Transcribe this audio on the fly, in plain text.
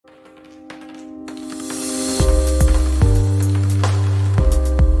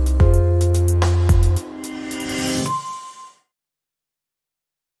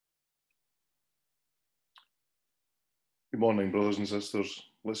morning, brothers and sisters.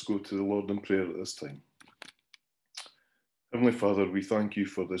 Let's go to the Lord in prayer at this time. Heavenly Father, we thank you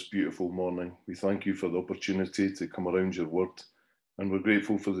for this beautiful morning. We thank you for the opportunity to come around your word, and we're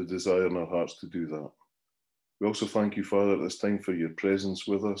grateful for the desire in our hearts to do that. We also thank you, Father, at this time for your presence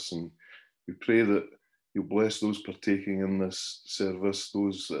with us, and we pray that you'll bless those partaking in this service,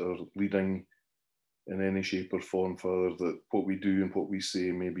 those that are leading in any shape or form, Father, that what we do and what we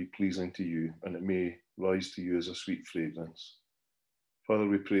say may be pleasing to you, and it may rise to you as a sweet fragrance. Father,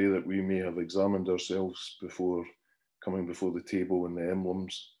 we pray that we may have examined ourselves before coming before the table and the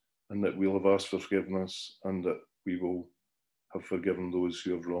emblems, and that we'll have asked for forgiveness, and that we will have forgiven those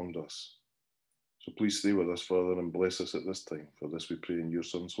who have wronged us. So please stay with us, Father, and bless us at this time. For this we pray in your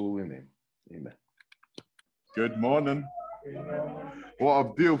Son's holy name. Amen. Good morning. What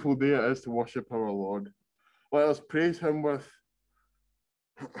a beautiful day it is to worship our Lord. Let us praise him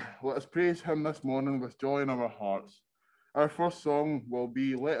this morning with joy in our hearts. Our first song will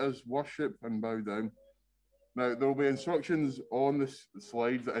be Let Us Worship and Bow Down. Now, there will be instructions on the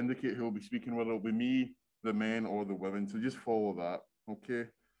slides that indicate who will be speaking, whether it will be me, the men, or the women. So just follow that, okay?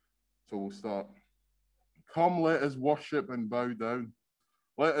 So we'll start. Come, let us worship and bow down.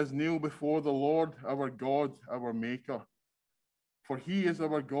 Let us kneel before the Lord, our God, our Maker. For he is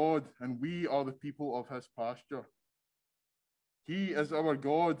our God, and we are the people of his pasture. He is our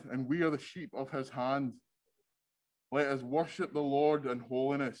God, and we are the sheep of his hand. Let us worship the Lord in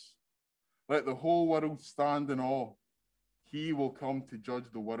holiness. Let the whole world stand in awe. He will come to judge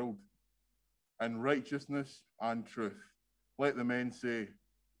the world in righteousness and truth. Let the men say,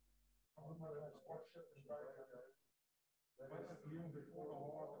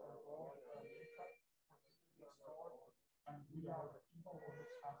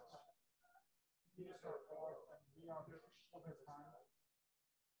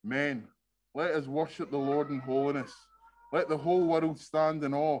 Men, let us worship the Lord in holiness. Let the whole world stand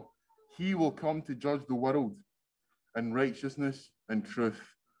in awe. He will come to judge the world in righteousness and truth.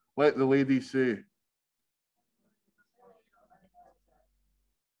 Let the ladies say,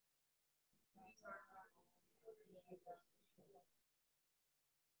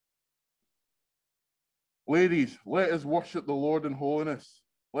 Ladies, let us worship the Lord in holiness.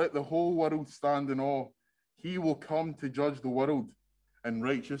 Let the whole world stand in awe. He will come to judge the world in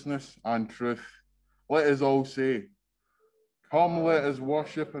righteousness and truth. Let us all say, Come, let us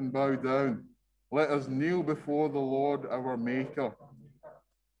worship and bow down. Let us kneel before the Lord our Maker.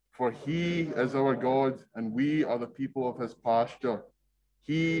 For he is our God, and we are the people of his pasture.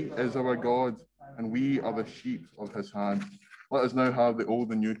 He is our God, and we are the sheep of his hand. Let us now have the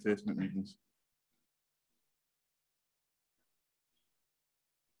Old and New Testament readings.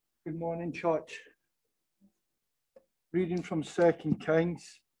 Good morning, church. Reading from 2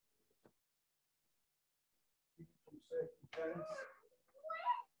 Kings.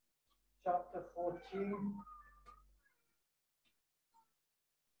 Chapter 14.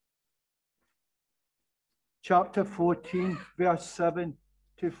 Chapter 14, verse 7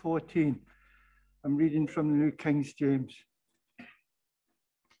 to 14. I'm reading from the New King James.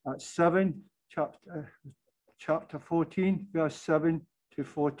 That's 7, chapter 14, verse 7 to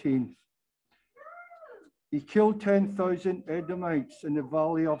 14. He killed 10,000 Edomites in the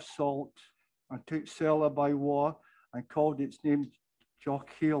Valley of Salt and took Selah by war and called its name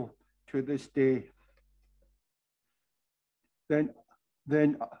Jochil to this day. Then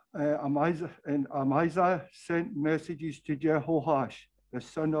Amaziah sent messages to Jehoash, the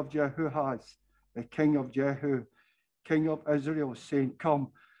son of Jehoahaz, the king of Jehu, king of Israel, saying,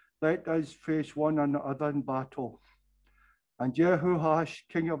 Come, let us face one another in battle. And Jehoash,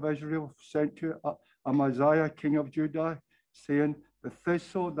 king of Israel, sent to Amaziah, king of Judah, saying, The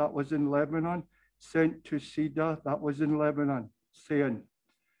thistle that was in Lebanon sent to cedar that was in Lebanon, saying,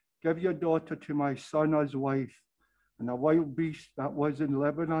 Give your daughter to my son as wife. And a wild beast that was in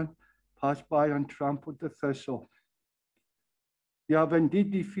Lebanon passed by and trampled the thistle. You have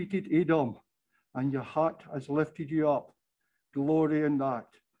indeed defeated Edom, and your heart has lifted you up. Glory in that,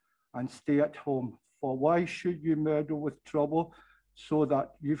 and stay at home. For why should you meddle with trouble so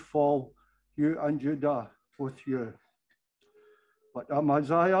that you fall, you and Judah with you? But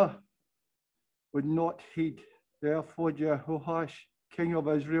Amaziah would not heed. Therefore Jehoash, king of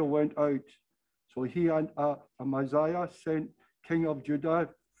Israel, went out. So he and Amaziah, king of Judah,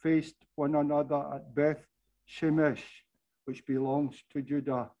 faced one another at Beth Shemesh, which belongs to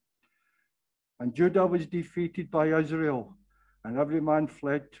Judah. And Judah was defeated by Israel, and every man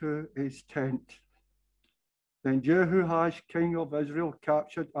fled to his tent. Then Jehoash, king of Israel,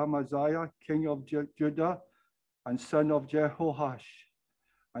 captured Amaziah, king of Judah, and son of Jehoash,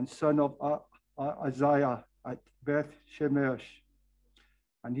 and son of Ahaziah, at Beth Shemesh.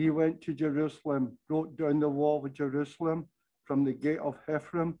 And he went to Jerusalem, broke down the wall of Jerusalem from the gate of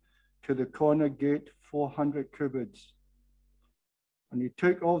Ephraim to the corner gate, 400 cubits. And he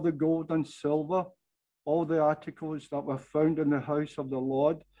took all the gold and silver, all the articles that were found in the house of the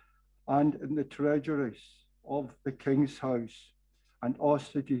Lord and in the treasuries of the king's house, and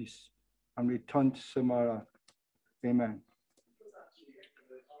hostages, and returned to Samaria. Amen.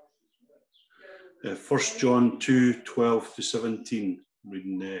 1 John 2:12-17,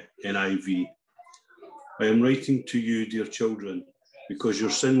 reading the NIV. I am writing to you, dear children, because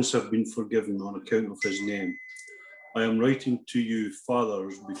your sins have been forgiven on account of his name. I am writing to you,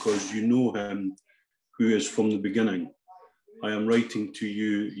 fathers, because you know him who is from the beginning. I am writing to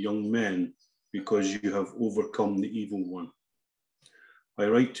you, young men, because you have overcome the evil one. I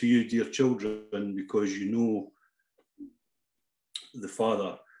write to you, dear children, because you know the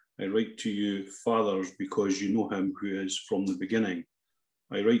Father. I write to you, fathers, because you know him who is from the beginning.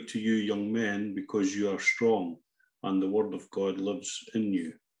 I write to you, young men, because you are strong, and the word of God lives in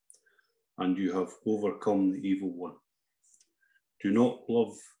you, and you have overcome the evil one. Do not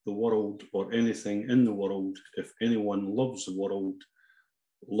love the world or anything in the world. If anyone loves the world,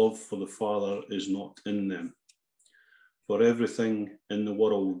 love for the Father is not in them. For everything in the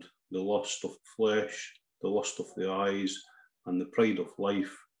world, the lust of the flesh, the lust of the eyes, and the pride of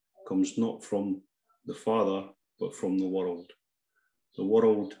life, comes not from the Father, but from the world. The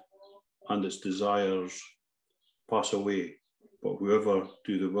world and its desires pass away, but whoever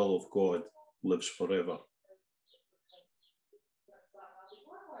do the will of God lives forever.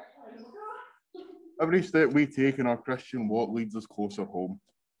 Every step we take in our Christian walk leads us closer home.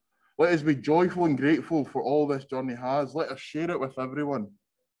 Let us be joyful and grateful for all this journey has. Let us share it with everyone.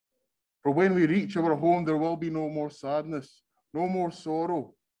 For when we reach our home, there will be no more sadness, no more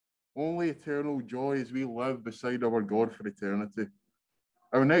sorrow, only eternal joy as we live beside our God for eternity.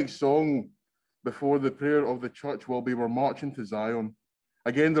 Our next song before the prayer of the church will be We're Marching to Zion.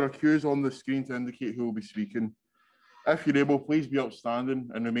 Again, there are cues on the screen to indicate who will be speaking. If you're able, please be upstanding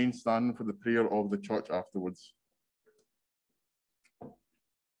and remain standing for the prayer of the church afterwards.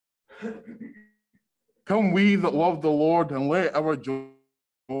 Come we that love the Lord, and let our joy,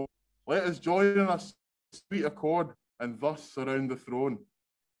 let us join in a sweet accord and thus surround the throne.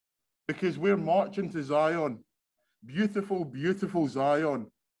 Because we're marching to Zion, beautiful, beautiful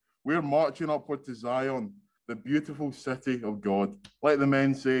Zion. We're marching upward to Zion, the beautiful city of God. Let the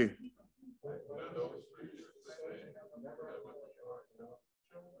men say,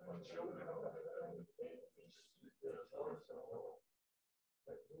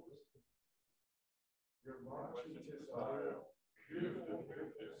 you're marching to Zion, beautiful,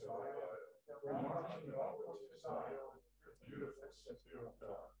 beautiful Zion. We're marching upward to Zion, the beautiful city of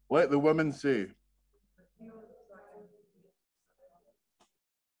God. Let the women say,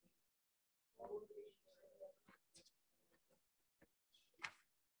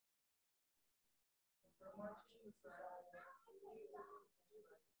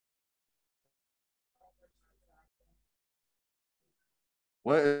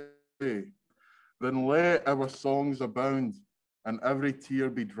 let us say, then let our songs abound and every tear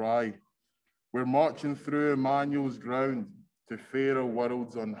be dry. We're marching through Emmanuel's ground to fairer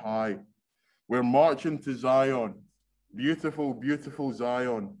worlds on high. We're marching to Zion, beautiful, beautiful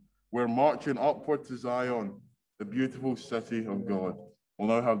Zion. We're marching upward to Zion, the beautiful city of God. We'll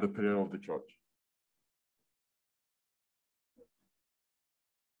now have the prayer of the church.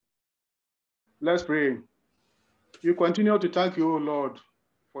 Let's pray. We continue to thank you, O Lord,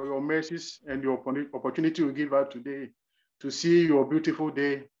 for your mercies and your opportunity you give us today to see your beautiful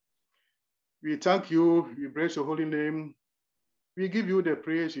day. We thank you, we bless your holy name. We give you the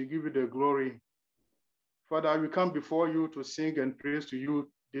praise, we give you the glory. Father, we come before you to sing and praise to you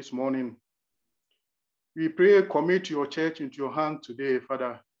this morning. We pray, commit your church into your hand today,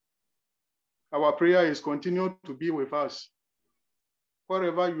 Father. Our prayer is continue to be with us.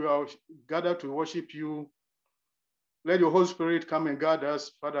 Wherever you are gathered to worship you, let your Holy Spirit come and guide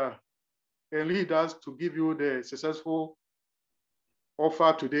us, Father, and lead us to give you the successful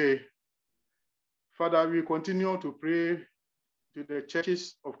offer today. Father, we continue to pray to the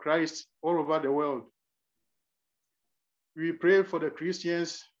churches of Christ all over the world. We pray for the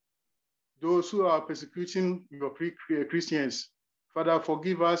Christians, those who are persecuting your Christians. Father,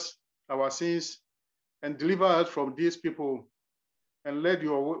 forgive us our sins and deliver us from these people, and let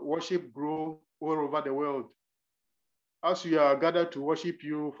your worship grow all over the world. As we are gathered to worship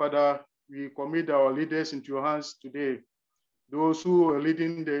you, Father, we commit our leaders into your hands today. Those who are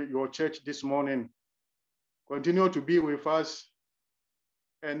leading your church this morning, continue to be with us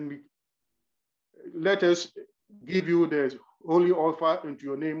and let us give you the holy offer into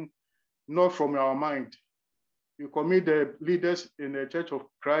your name, not from our mind. We commit the leaders in the Church of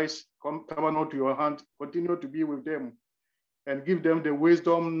Christ, Cumbernauld to your hand, continue to be with them and give them the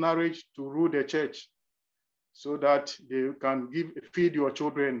wisdom, knowledge to rule the church so that they can feed your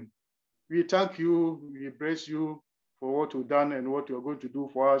children. We thank you, we bless you for what you've done and what you're going to do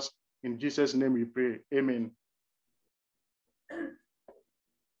for us. In Jesus' name we pray, amen.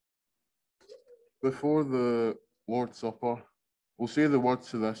 Before the Lord's Supper, we'll say the words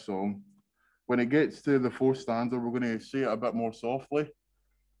to this song. When it gets to the fourth stanza, we're going to say it a bit more softly.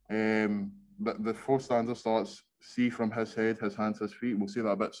 But the fourth stanza starts, see from his head, his hands, his feet. We'll say that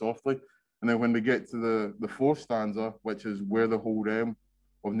a bit softly. And then when we get to the fourth stanza, which is where the whole realm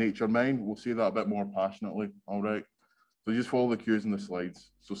of nature mine, we'll say that a bit more passionately, all right? So just follow the cues in the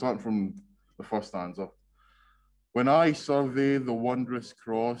slides. So starting from the first stanza. When I survey the wondrous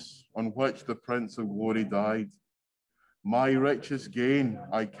cross on which the Prince of Glory died, my richest gain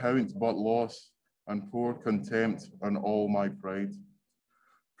I count but loss, and pour contempt on all my pride.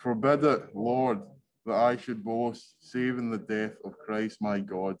 Forbid it, Lord, that I should boast, save in the death of Christ my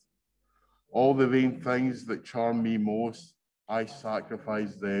God. All the vain things that charm me most, I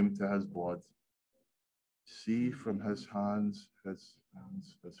sacrifice them to his blood. See from his hands, his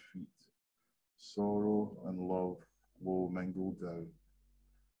feet, sorrow and love flow mingled down.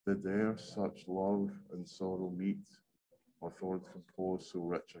 Did e'er such love and sorrow meet, or thorns compose so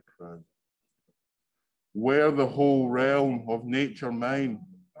rich a crown? Were the whole realm of nature mine,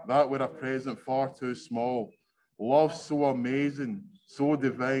 that were a present far too small. Love so amazing, so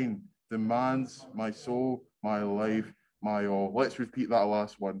divine, demands my soul, my life, my all. Let's repeat that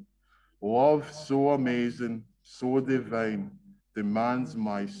last one. Love so amazing, so divine, demands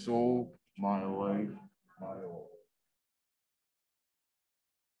my soul, my life, my all.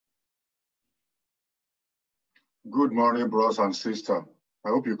 Good morning, brothers and sisters. I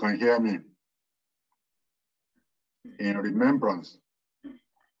hope you can hear me. In remembrance,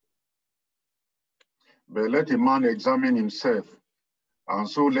 but let a man examine himself, and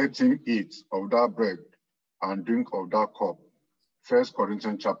so let him eat of that bread and drink of that cup. 1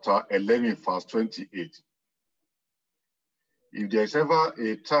 Corinthians chapter 11, verse 28. If there's ever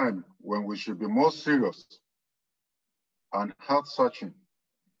a time when we should be more serious and heart-searching,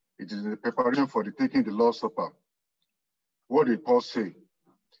 it is in the preparation for the taking the Lord's Supper. What did Paul say?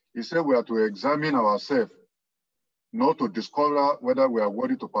 He said we are to examine ourselves, not to discover whether we are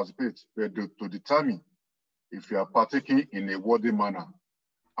worthy to participate, but to determine if we are partaking in a worthy manner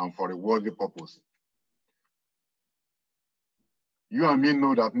and for a worthy purpose. You and me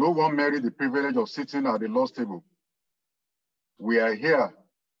know that no one merited the privilege of sitting at the Lord's table. We are here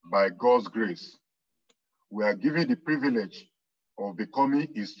by God's grace. We are given the privilege of becoming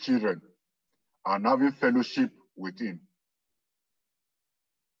his children and having fellowship with him.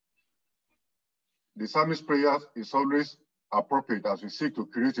 The psalmist's prayer is always appropriate as we seek to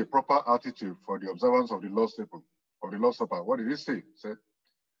create a proper attitude for the observance of the Lord's table, of the Lord's Supper. What did he say? He said,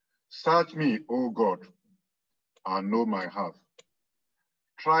 search me, O God, and know my heart.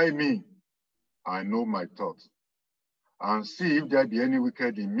 Try me, I know my thoughts, and see if there be any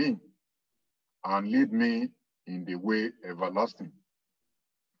wicked in me, and lead me in the way everlasting.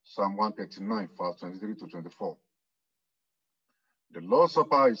 Psalm 139, verse 23 to 24. The Lord's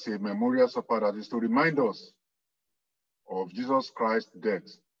Supper is a memorial supper that is to remind us of Jesus Christ's death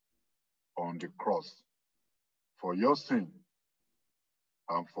on the cross for your sin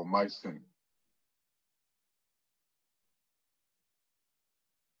and for my sin.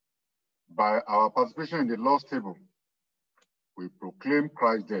 By our participation in the Lord's table, we proclaim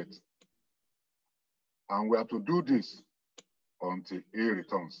Christ's death, and we are to do this until he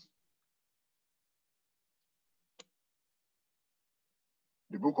returns.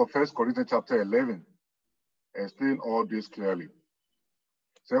 The book of 1 Corinthians chapter 11 explains all this clearly.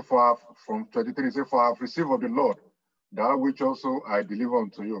 Therefore, from 23, therefore I have received of the Lord that which also I deliver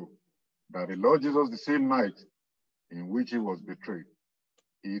unto you, that the Lord Jesus, the same night in which he was betrayed,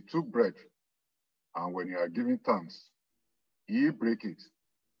 he took bread, and when he had given thanks, he brake it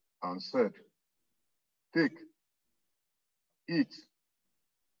and said, take, eat,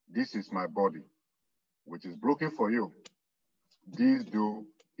 this is my body, which is broken for you. This do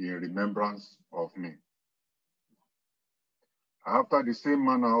in remembrance of me. After the same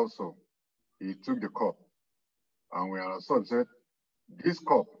manner also, he took the cup, and when he said, this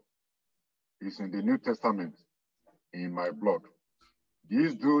cup is in the New Testament in my blood.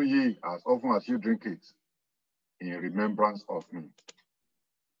 This do ye as often as you drink it in remembrance of me.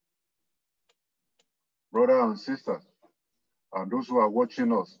 Brothers and sisters, and those who are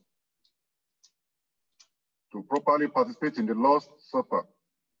watching us, To properly participate in the Lord's Supper,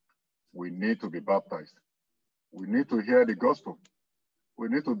 we need to be baptized. We need to hear the gospel. We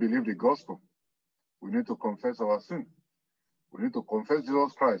need to believe the gospel. We need to confess our sin. We need to confess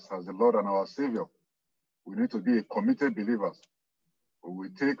Jesus Christ as the Lord and our Savior. We need to be a committed believers. We will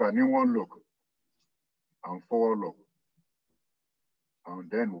take an inward look and forward look,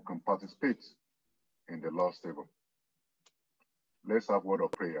 and then we can participate in the Lord's table. Let's have a word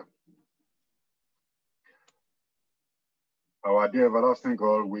of prayer. Our dear everlasting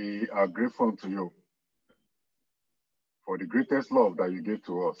God, we are grateful to you for the greatest love that you gave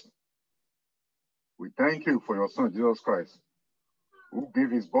to us. We thank you for your Son, Jesus Christ, who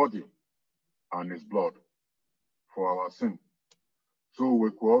gave his body and his blood for our sin, so we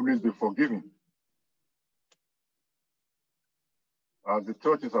could always be forgiven. As the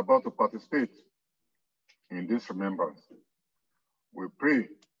church is about to participate in this remembrance, we pray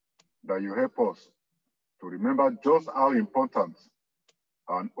that you help us to remember just how important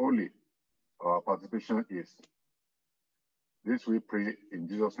and holy our participation is. This we pray in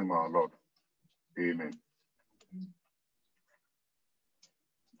Jesus' name, our Lord. Amen.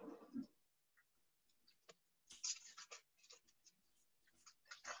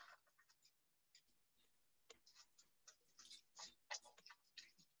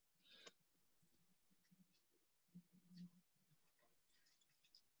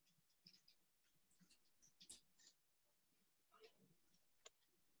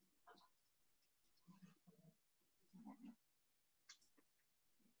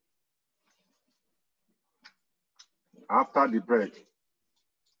 After the bread,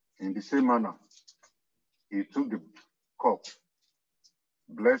 in the same manner, he took the cup,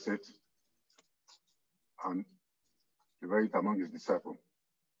 blessed it, and divided it among his disciples.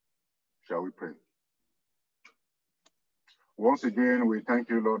 Shall we pray? Once again, we thank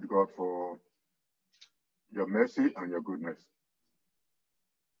you, Lord God, for your mercy and your goodness.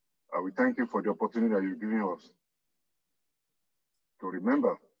 We thank you for the opportunity that you're giving us to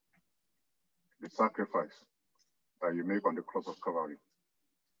remember the sacrifice that you make on the cross of Calvary.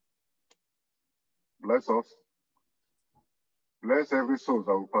 Bless us. Bless every soul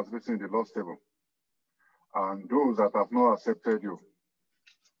that will participate in the Lord's table. And those that have not accepted you,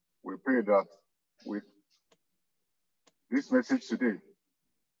 we pray that with this message today,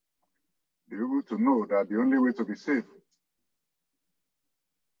 be able to know that the only way to be saved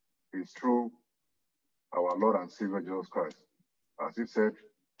is through our Lord and Savior Jesus Christ. As he said,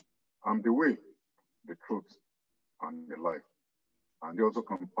 I'm the way, the truth, and the life. And they also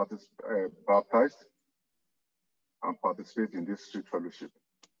can baptize and participate in this street fellowship.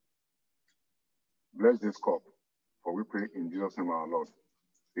 Bless this cup, for we pray in Jesus' name, our Lord.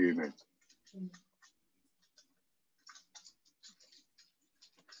 Amen.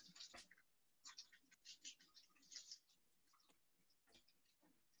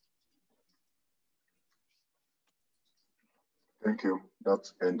 Thank you.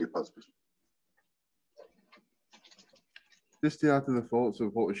 That's end the participation. Just to add to the thoughts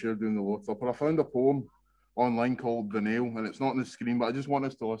of what we shared during the Lord's Supper, I found a poem online called The Nail, and it's not on the screen, but I just want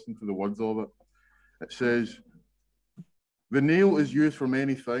us to listen to the words of it. It says, "The nail is used for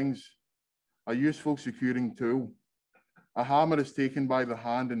many things, a useful securing tool. A hammer is taken by the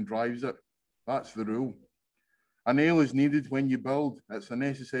hand and drives it. That's the rule. A nail is needed when you build. It's a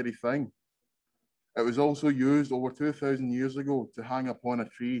necessary thing. It was also used over 2,000 years ago to hang upon a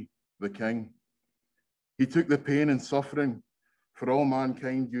tree, the king. He took the pain and suffering for all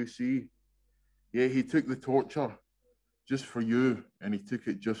mankind you see. Yet he took the torture just for you, and he took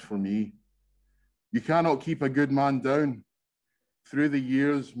it just for me. You cannot keep a good man down. Through the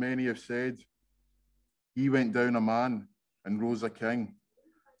years, many have said, he went down a man and rose a king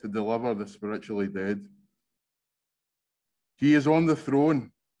to deliver the spiritually dead. He is on the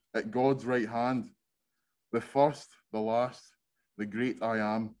throne at God's right hand, the first, the last, the great I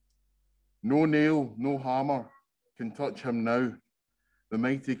am. No nail, no hammer can touch him now, the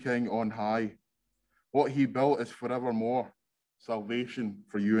mighty King on high. What he built is forevermore, salvation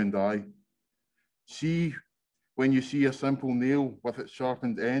for you and I. See, when you see a simple nail with its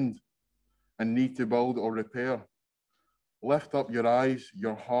sharpened end and need to build or repair, lift up your eyes,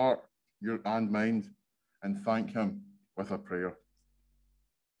 your heart, and mind, and thank him with a prayer."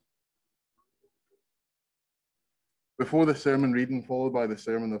 Before the sermon reading, followed by the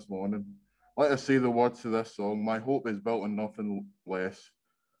sermon this morning, let us say the words to this song, "My Hope is Built on Nothing Less."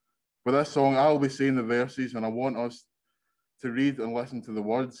 For this song, I'll be saying the verses, and I want us to read and listen to the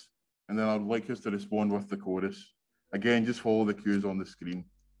words, and then I'd like us to respond with the chorus. Again, just follow the cues on the screen.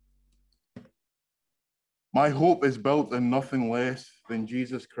 My hope is built on nothing less than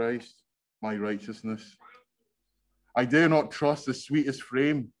Jesus Christ, my righteousness. I dare not trust the sweetest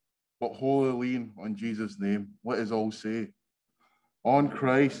frame, but wholly lean on Jesus' name. Let us all say, on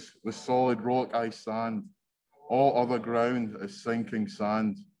Christ, the solid rock I stand. All other ground is sinking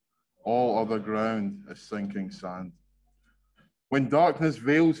sand. All other ground is sinking sand. When darkness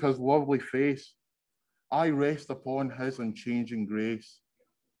veils his lovely face, I rest upon his unchanging grace.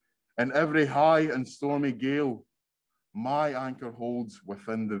 In every high and stormy gale, my anchor holds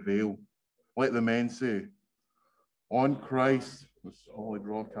within the veil. Let the men say, on Christ, the solid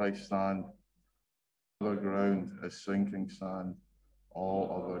rock I stand. All other ground is sinking sand.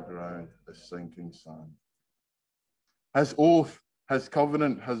 All other ground is sinking sand. His oath, his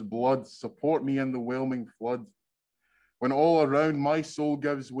covenant, his blood support me in the whelming flood. When all around my soul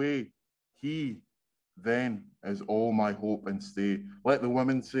gives way, he then is all my hope and stay. Let the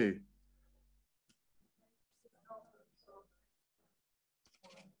women say,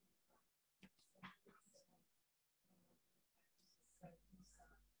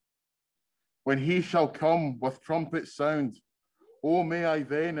 when he shall come with trumpet sound, oh, may I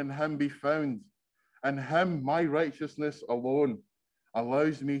then in him be found. In him my righteousness alone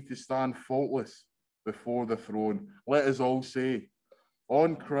allows me to stand faultless before the throne. Let us all say,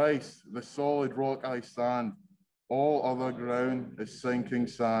 on Christ, the solid rock I stand. All other ground is sinking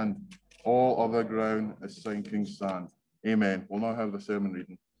sand. All other ground is sinking sand. Amen. We'll now have the sermon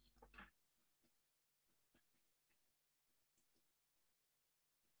reading.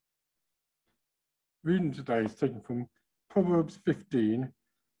 Reading today is taken from Proverbs 15,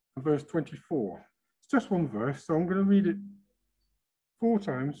 verse 24. It's just one verse, so I'm going to read it 4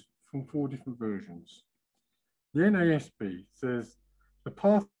 times from 4 different versions. The NASB says, the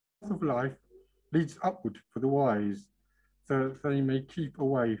path of life leads upward for the wise, so that they may keep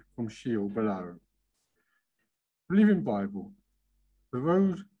away from Sheol below. The Living Bible, the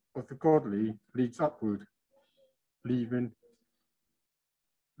road of the godly leads upward, leaving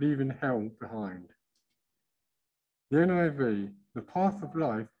hell behind. The NIV, the path of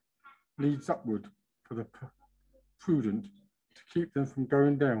life leads upward for the prudent to keep them from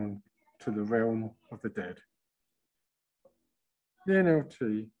going down to the realm of the dead. The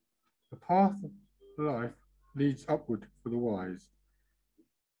NLT, the path of life leads upward for the wise.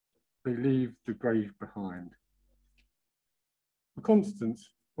 They leave the grave behind. The constant,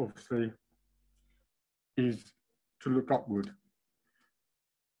 obviously, is to look upward.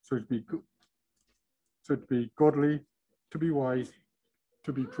 So to be godly, to be wise,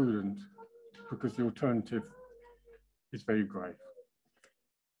 to be prudent, because the alternative is very grave.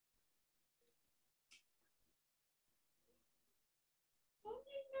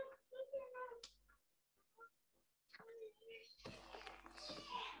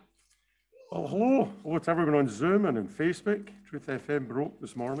 Well, hello to everyone on Zoom and on Facebook. Truth FM broke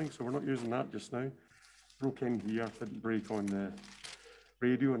this morning, so we're not using that just now. Broke in here, didn't break on the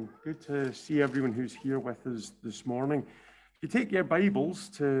radio, and good to see everyone who's here with us this morning. If you take your Bibles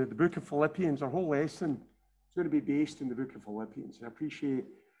to the book of Philippians, our whole lesson is going to be based in the book of Philippians. I appreciate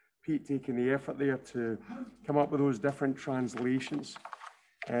Pete taking the effort there to come up with those different translations,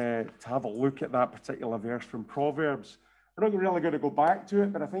 to have a look at that particular verse from Proverbs. We're not really going to go back to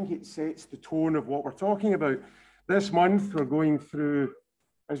it, but I think it sets the tone of what we're talking about. This month, we're going through,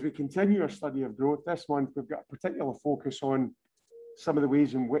 as we continue our study of growth, this month we've got a particular focus on some of the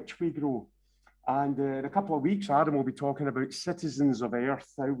ways in which we grow. And in a couple of weeks, Adam will be talking about citizens of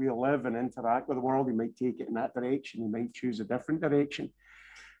earth, how we live and interact with the world. He might take it in that direction, he might choose a different direction.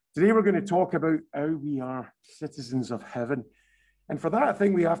 Today, we're going to talk about how we are citizens of heaven. And for that, I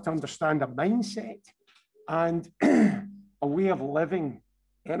think we have to understand a mindset and a way of living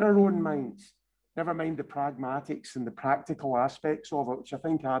in our own minds, never mind the pragmatics and the practical aspects of it, which I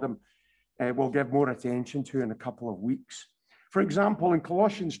think Adam will give more attention to in a couple of weeks. For example, in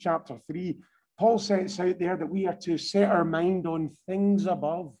Colossians chapter 3, Paul sets out there that we are to set our mind on things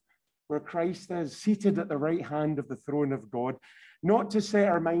above, where Christ is seated at the right hand of the throne of God, not to set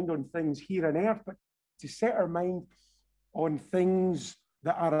our mind on things here on earth, but to set our mind on things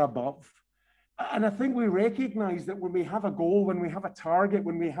that are above. And I think we recognize that when we have a goal, when we have a target,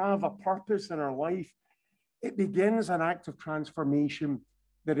 when we have a purpose in our life, it begins an act of transformation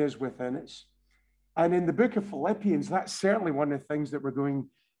that is within us. And in the book of Philippians, that's certainly one of the things that we're going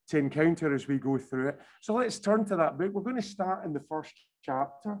to encounter as we go through it. So let's turn to that book. We're going to start in the first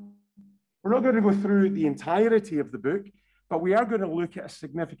chapter. We're not going to go through the entirety of the book, but we are going to look at a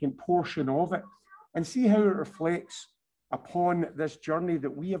significant portion of it and see how it reflects upon this journey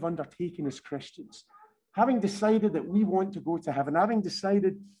that we have undertaken as Christians. Having decided that we want to go to heaven, having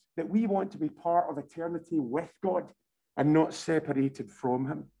decided that we want to be part of eternity with God and not separated from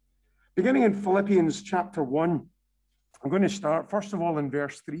him. Beginning in Philippians chapter 1, I'm going to start, first of all, in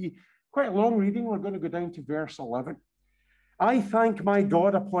verse 3. Quite a long reading. We're going to go down to verse 11. I thank my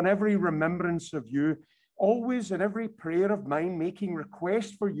God upon every remembrance of you, always in every prayer of mine, making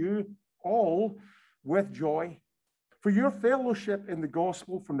request for you all with joy, for your fellowship in the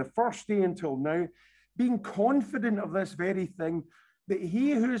gospel from the first day until now, being confident of this very thing, that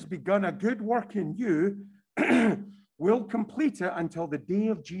he who has begun a good work in you will complete it until the day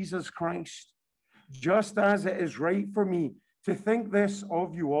of Jesus Christ. Just as it is right for me to think this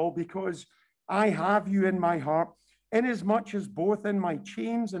of you all, because I have you in my heart, inasmuch as both in my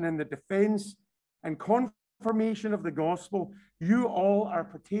chains and in the defense and confirmation of the gospel, you all are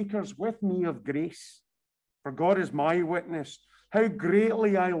partakers with me of grace. For God is my witness, how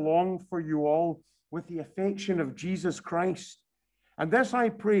greatly I long for you all with the affection of Jesus Christ. And this I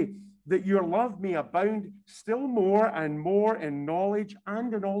pray, that your love may abound still more and more in knowledge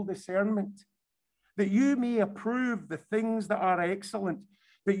and in all discernment, that you may approve the things that are excellent,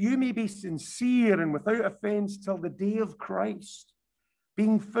 that you may be sincere and without offense till the day of Christ,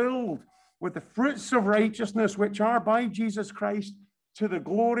 being filled with the fruits of righteousness which are by Jesus Christ to the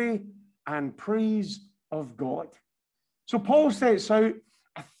glory and praise of God. So Paul sets out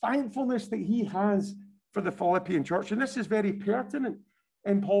a thankfulness that he has for the Philippian church. And this is very pertinent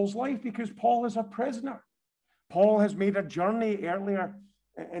in Paul's life because Paul is a prisoner. Paul has made a journey earlier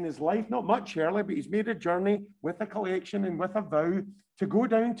in his life, not much earlier, but he's made a journey with a collection and with a vow to go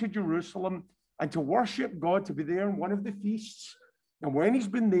down to Jerusalem and to worship God, to be there on one of the feasts. And when he's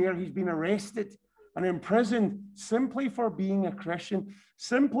been there, he's been arrested and imprisoned simply for being a Christian,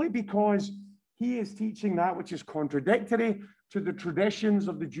 simply because he is teaching that which is contradictory to the traditions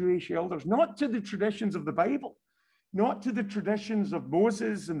of the Jewish elders, not to the traditions of the Bible, not to the traditions of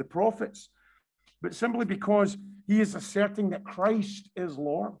Moses and the prophets, but simply because he is asserting that Christ is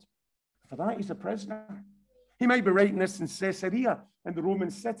Lord. For that, he's a prisoner. He might be writing this in Caesarea, in the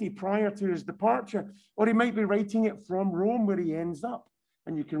Roman city, prior to his departure, or he might be writing it from Rome, where he ends up.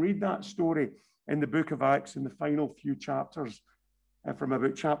 And you can read that story in the book of Acts in the final few chapters, from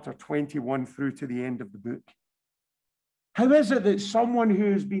about chapter 21 through to the end of the book. How is it that someone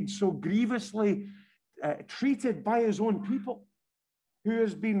who has been so grievously treated by his own people, who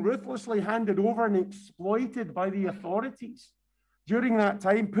has been ruthlessly handed over and exploited by the authorities during that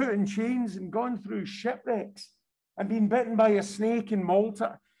time, put in chains and gone through shipwrecks and been bitten by a snake in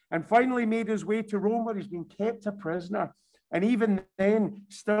Malta, and finally made his way to Rome, where he's been kept a prisoner, and even then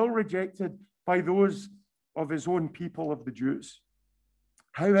still rejected by those of his own people of the Jews?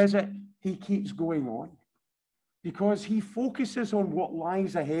 How is it he keeps going on? Because he focuses on what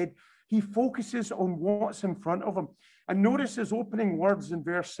lies ahead. He focuses on what's in front of him. And notice his opening words in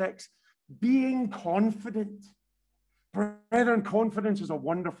verse 6, being confident. Brethren, confidence is a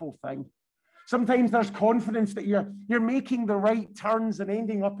wonderful thing. Sometimes there's confidence that you're making the right turns and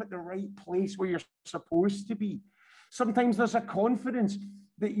ending up at the right place where you're supposed to be. Sometimes there's a confidence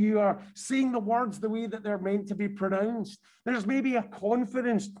that you are saying the words the way that they're meant to be pronounced. There's maybe a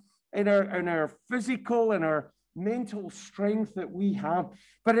confidence in our physical and our mental strength that we have.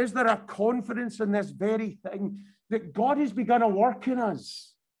 But is there a confidence in this very thing that God has begun a work in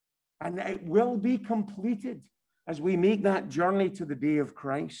us and it will be completed as we make that journey to the day of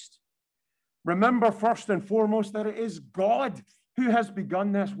Christ? Remember first and foremost that it is God who has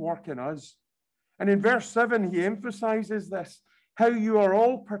begun this work in us. And in verse 7, he emphasizes this, how you are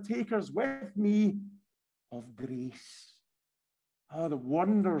all partakers with me of grace. Ah, the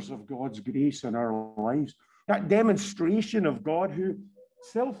wonders of God's grace in our lives. That demonstration of God who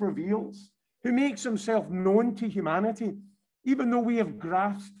self-reveals, who makes himself known to humanity, even though we have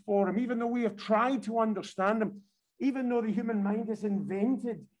grasped for him, even though we have tried to understand him, even though the human mind has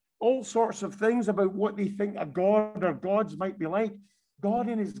invented all sorts of things about what they think a God or gods might be like. God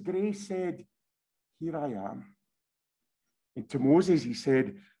in his grace said, here I am. And to Moses, he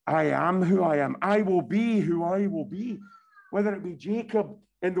said, I am who I am. I will be who I will be. Whether it be Jacob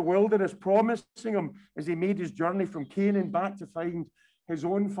in the wilderness promising him as he made his journey from Canaan back to find his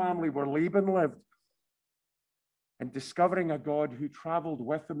own family where Laban lived, and discovering a God who traveled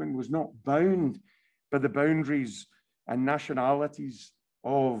with him and was not bound by the boundaries and nationalities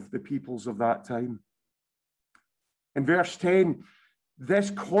of the peoples of that time. In verse 10,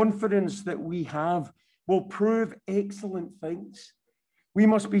 this confidence that we have will prove excellent things. We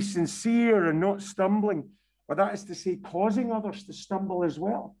must be sincere and not stumbling, or that is to say, causing others to stumble as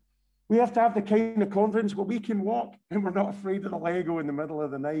well. We have to have the kind of confidence where we can walk and we're not afraid of the Lego in the middle of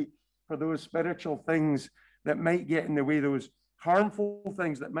the night for those spiritual things that might get in the way, those harmful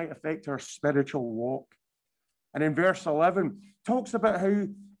things that might affect our spiritual walk. And in verse 11, talks about how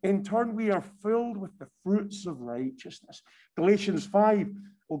in turn, we are filled with the fruits of righteousness. Galatians 5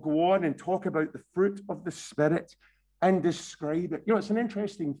 will go on and talk about the fruit of the Spirit and describe it. You know, it's an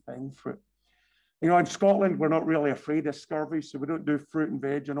interesting thing, fruit. You know, in Scotland, we're not really afraid of scurvy, so we don't do fruit and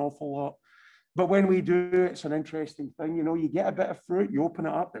veg an awful lot. But when we do, it's an interesting thing. You know, you get a bit of fruit, you open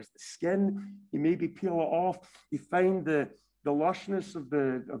it up, there's the skin, you maybe peel it off, you find the lushness of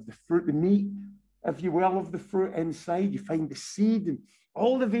the fruit, the meat, if you will, of the fruit inside, you find the seed and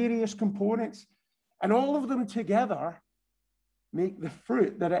all the various components, and all of them together make the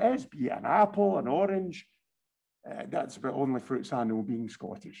fruit that it is, be it an apple, an orange. That's about the only fruits I know, being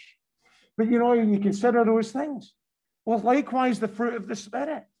Scottish. But you know, you consider those things. Well, likewise, the fruit of the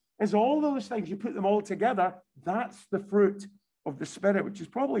Spirit is all those things. You put them all together, that's the fruit of the Spirit, which is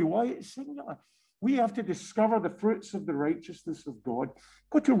probably why it's singular. We have to discover the fruits of the righteousness of God.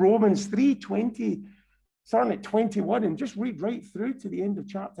 Go to Romans 3:20, starting at 21, and just read right through to the end of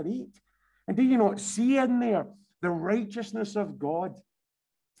chapter 8. And do you not see in there the righteousness of God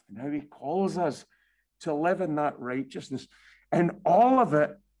and how he calls us to live in that righteousness? And all of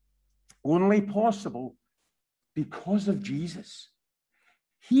it only possible because of Jesus.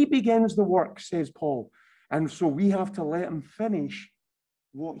 He begins the work, says Paul, and so we have to let him finish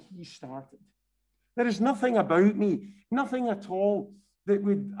what he started. There is nothing about me, nothing at all, that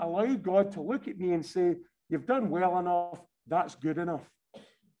would allow God to look at me and say, you've done well enough, that's good enough.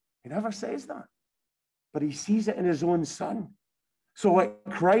 He never says that, but he sees it in his own Son. So let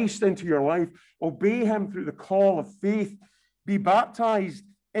Christ into your life, obey him through the call of faith, be baptized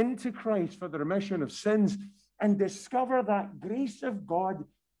into Christ for the remission of sins, and discover that grace of God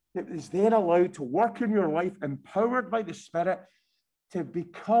that is then allowed to work in your life, empowered by the Spirit, to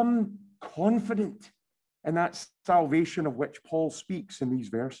become confident in that salvation of which Paul speaks in these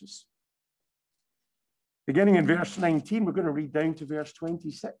verses. Beginning in verse 19, we're going to read down to verse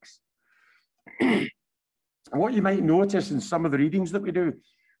 26. And what you might notice in some of the readings that we do,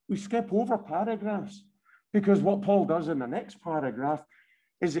 we skip over paragraphs, because what Paul does in the next paragraph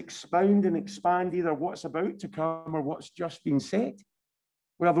is expound and expand either what's about to come or what's just been said.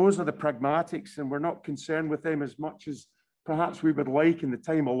 Well, those are the pragmatics, and we're not concerned with them as much as perhaps we would like in the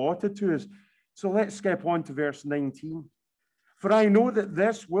time allotted to us. So let's skip on to verse 19. For I know that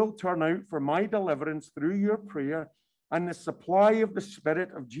this will turn out for my deliverance through your prayer and the supply of the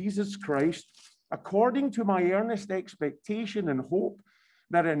Spirit of Jesus Christ, according to my earnest expectation and hope,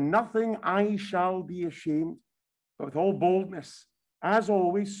 that in nothing I shall be ashamed, but with all boldness, as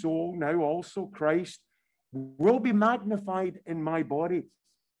always, so now also Christ will be magnified in my body.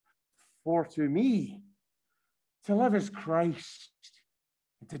 For to me, to live is Christ,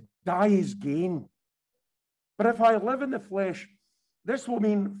 and to die is gain. But if I live in the flesh, this will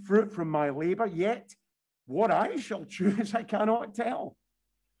mean fruit from my labor, yet what I shall choose I cannot tell.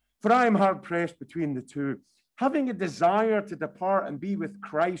 For I am hard pressed between the two, having a desire to depart and be with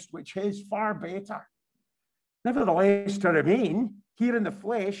Christ, which is far better. Nevertheless, to remain here in the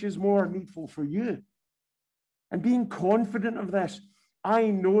flesh is more needful for you. And being confident of this,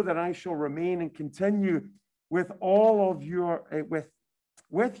 I know that I shall remain and continue with all of your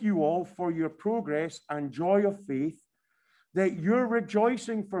with you all for your progress and joy of faith, that your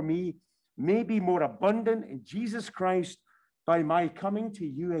rejoicing for me may be more abundant in Jesus Christ by my coming to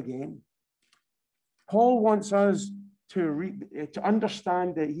you again. Paul wants us to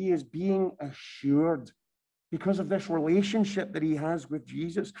understand that he is being assured because of this relationship that he has with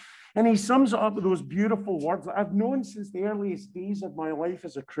Jesus. And he sums it up with those beautiful words that I've known since the earliest days of my life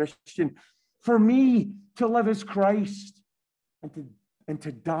as a Christian. For me, to live is Christ, and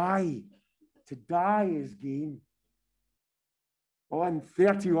to die is gain. Well, and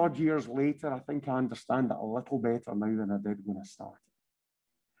 30 odd years later, I think I understand it a little better now than I did when I started.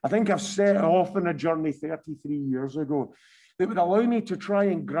 I think I've set off on a journey 33 years ago that would allow me to try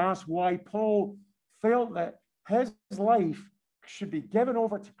and grasp why Paul felt that his life should be given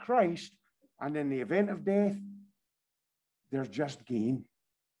over to Christ, and in the event of death, there's just gain.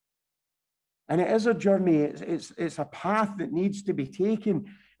 And it is a journey, it's a path that needs to be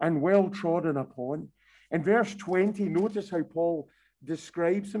taken and well trodden upon. In verse 20, notice how Paul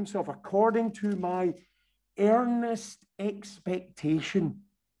describes himself, according to my earnest expectation.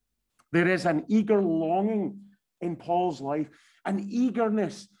 There is an eager longing in Paul's life, an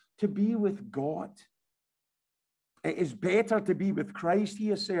eagerness to be with God. It is better to be with Christ,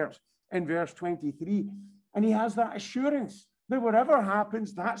 he asserts in verse 23. And he has that assurance that whatever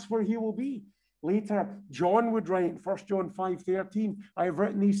happens, that's where he will be. Later, John would write in 1 John 5:13, I have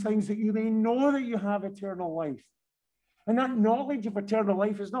written these things that you may know that you have eternal life. And that knowledge of eternal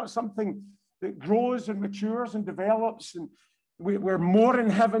life is not something that grows and matures and develops and we're more in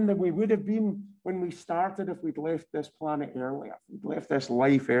heaven than we would have been when we started if we'd left this planet earlier, if we'd left this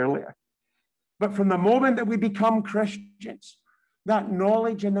life earlier. But from the moment that we become Christians, that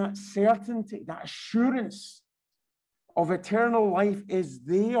knowledge and that certainty, that assurance of eternal life is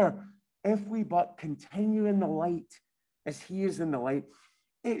there if we but continue in the light as he is in the light.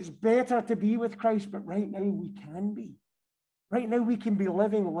 It's better to be with Christ, but right now we can be. Right now we can be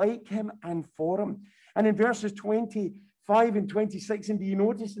living like him and for him. And in verses 25 and 26, and do you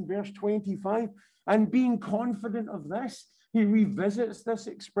notice in verse 25, and being confident of this, he revisits this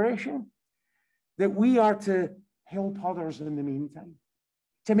expression that we are to help others in the meantime,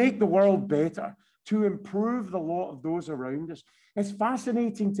 to make the world better, to improve the lot of those around us. It's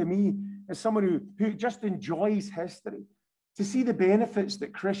fascinating to me as someone who just enjoys history to see the benefits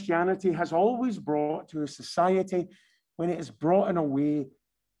that Christianity has always brought to a society when it is brought in a way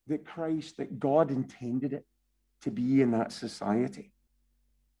that Christ, that God intended it to be in that society.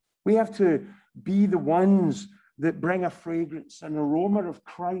 We have to be the ones that bring a fragrance, an aroma of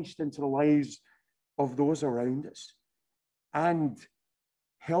Christ into the lives of those around us and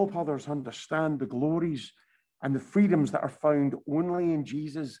help others understand the glories and the freedoms that are found only in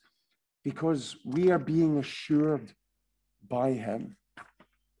Jesus because we are being assured by him.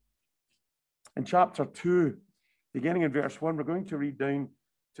 In chapter 2, beginning in verse 1, we're going to read down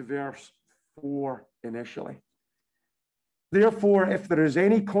to verse 4 initially. Therefore, if there is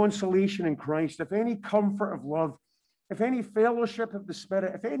any consolation in Christ, if any comfort of love, if any fellowship of the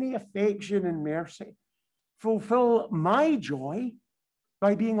Spirit, if any affection and mercy, fulfill my joy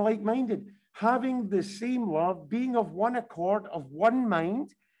by being like-minded, having the same love, being of one accord, of one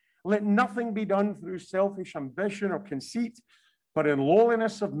mind. Let nothing be done through selfish ambition or conceit, but in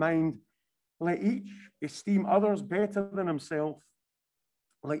lowliness of mind, let each esteem others better than himself.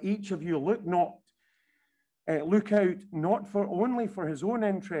 Let each of you look out not for only for his own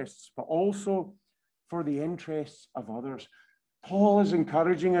interests, but also for the interests of others. Paul is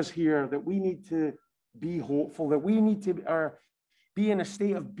encouraging us here that we need to be hopeful, that we need to be in a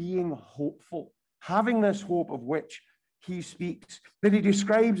state of being hopeful, having this hope of which he speaks, that he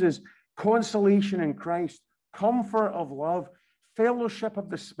describes as consolation in Christ, comfort of love, fellowship of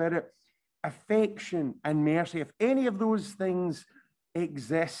the Spirit, affection and mercy. If any of those things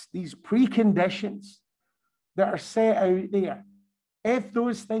exist, these preconditions that are set out there, if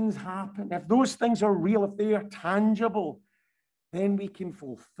those things happen, if those things are real, if they are tangible, then we can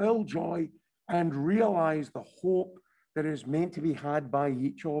fulfill joy and realize the hope that is meant to be had by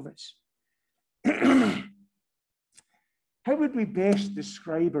each of us. How would we best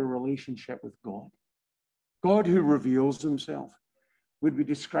describe a relationship with God? God who reveals himself. Would we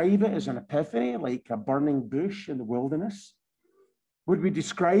describe it as an epiphany, like a burning bush in the wilderness? Would we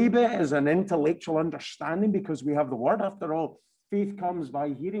describe it as an intellectual understanding because we have the word? After all, faith comes by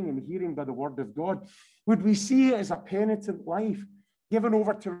hearing and hearing by the word of God. Would we see it as a penitent life, given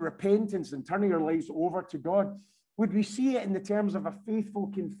over to repentance and turning our lives over to God? Would we see it in the terms of a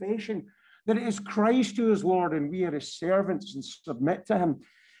faithful confession that it is Christ who is Lord and we are his servants and submit to him?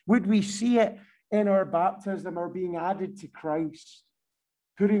 Would we see it in our baptism or being added to Christ,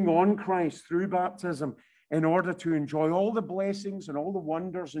 putting on Christ through baptism in order to enjoy all the blessings and all the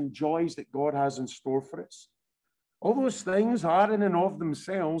wonders and joys that God has in store for us? All those things are in and of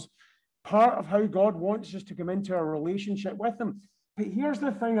themselves part of how God wants us to come into a relationship with him. But here's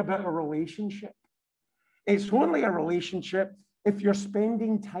the thing about a relationship. It's only a relationship if you're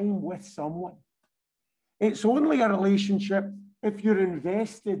spending time with someone. It's only a relationship if you're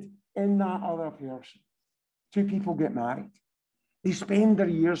invested in that other person. Two people get married. They spend their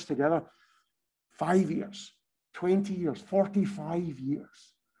years together, 5 years, 20 years, 45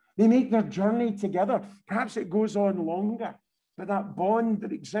 years. They make their journey together. Perhaps it goes on longer, but that bond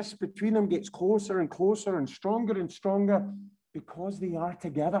that exists between them gets closer and closer and stronger because they are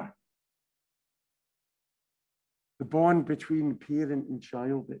together. The bond between parent and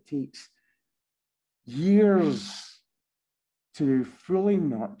child that takes years to fully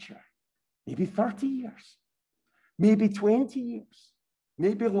nurture, maybe 30 years, maybe 20 years,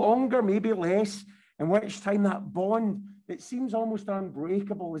 maybe longer, maybe less, in which time that bond that seems almost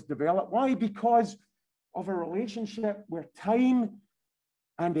unbreakable is developed. Why? Because of a relationship where time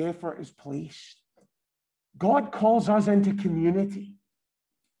and effort is placed. God calls us into community.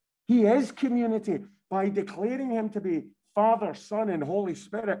 He is community. By declaring him to be Father, Son, and Holy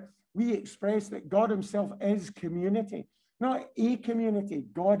Spirit, we express that God himself is community. Not a community,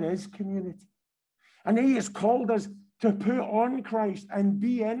 God is community. And he has called us to put on Christ and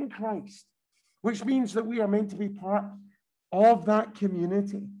be in Christ, which means that we are meant to be part of that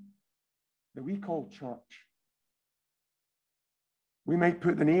community that we call church. We might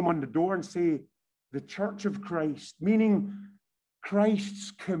put the name on the door and say, the Church of Christ, meaning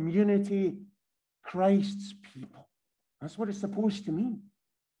Christ's community, Christ's people. That's what it's supposed to mean.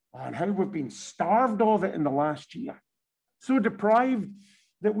 And how we've been starved of it in the last year. So deprived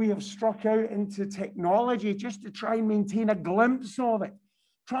that we have struck out into technology just to try and maintain a glimpse of it.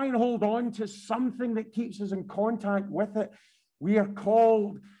 Try and hold on to something that keeps us in contact with it. We are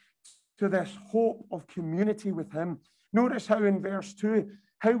called to this hope of community with him. Notice how in verse 2,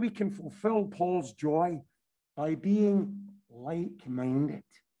 how we can fulfill Paul's joy by being like-minded,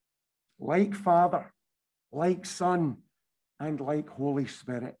 like Father, like Son, and like Holy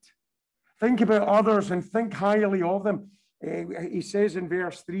Spirit. Think about others and think highly of them. He says in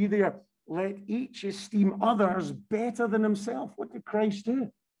verse 3 there, let each esteem others better than himself. What did Christ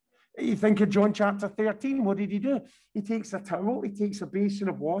do? You think of John chapter 13, what did he do? He takes a towel, he takes a basin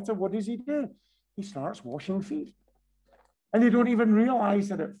of water. What does he do? He starts washing feet. And they don't even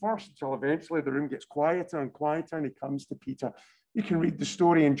realize it at first until eventually the room gets quieter and quieter and he comes to Peter. You can read the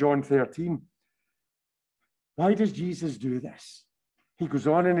story in John 13. Why does Jesus do this? He goes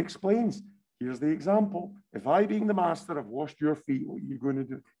on and explains, here's the example. If I, being the master, have washed your feet, what are you going to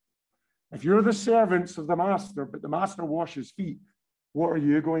do? If you're the servants of the master, but the master washes feet, what are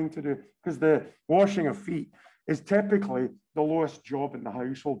you going to do? Because the washing of feet is typically the lowest job in the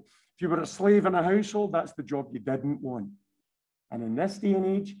household. If you were a slave in a household, that's the job you didn't want. And in this day and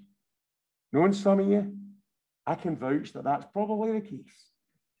age, knowing some of you, I can vouch that that's probably the case.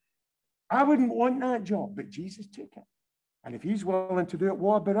 I wouldn't want that job, but Jesus took it. And if he's willing to do it,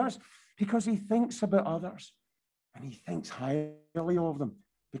 what about us? Because he thinks about others and he thinks highly of them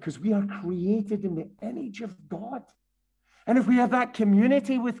because we are created in the image of God. And if we have that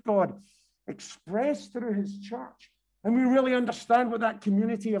community with God expressed through his church, and we really understand what that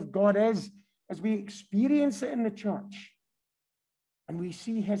community of God is as we experience it in the church, and we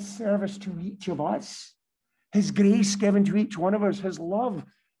see his service to each of us, his grace given to each one of us, his love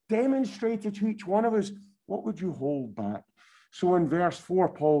demonstrated to each one of us, what would you hold back? So in verse 4,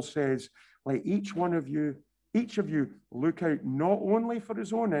 Paul says, let each of you look out not only for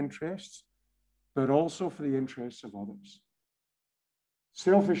his own interests, but also for the interests of others.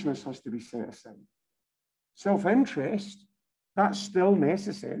 Selfishness has to be set aside. Self-interest, that's still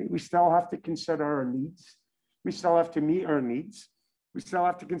necessary. We still have to consider our needs. We still have to meet our needs. We still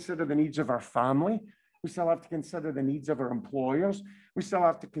have to consider the needs of our family. We still have to consider the needs of our employers. We still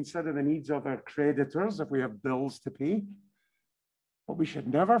have to consider the needs of our creditors if we have bills to pay. But we should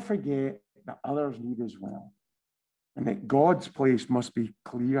never forget that others need as well. And that God's place must be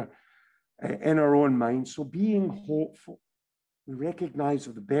clear in our own minds. So being hopeful, we recognize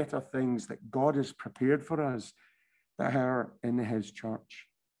of the better things that God has prepared for us that are in his church.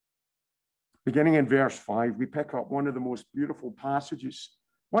 Beginning in verse 5, we pick up one of the most beautiful passages,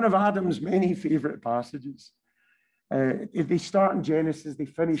 one of Adam's many favorite passages. If they start in Genesis, they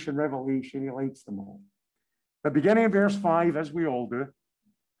finish in Revelation, he likes them all. But beginning in verse 5, as we all do,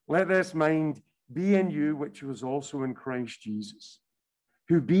 let this mind be in you, which was also in Christ Jesus,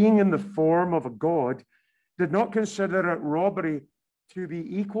 who being in the form of a God, did not consider it robbery to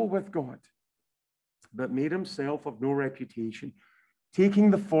be equal with God, but made himself of no reputation,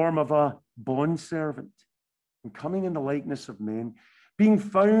 taking the form of a bondservant and coming in the likeness of men. Being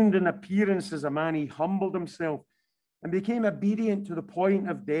found in appearance as a man, he humbled himself and became obedient to the point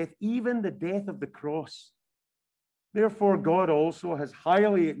of death, even the death of the cross. Therefore, God also has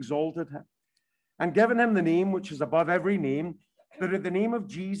highly exalted him and given him the name which is above every name, that at the name of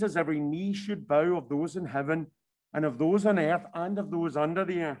Jesus every knee should bow, of those in heaven and of those on earth and of those under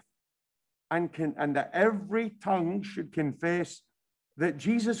the earth, and that every tongue should confess that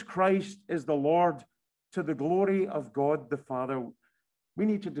Jesus Christ is the Lord, to the glory of God the Father. We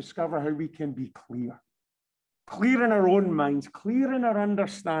need to discover how we can be clear in our own minds, clear in our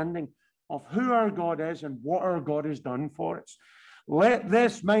understanding of who our God is and what our God has done for us. Let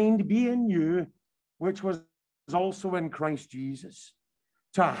this mind be in you, which was also in Christ Jesus.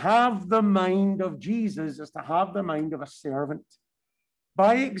 To have the mind of Jesus is to have the mind of a servant.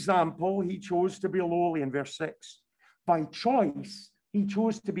 By example, he chose to be lowly in verse 6. By choice, he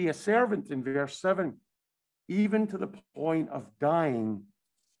chose to be a servant in verse 7, even to the point of dying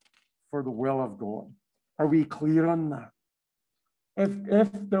for the will of God. Are we clear on that?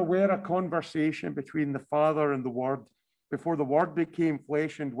 If there were a conversation between the Father and the Word, before the Word became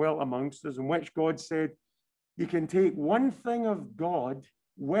flesh and dwelt amongst us, in which God said, you can take one thing of God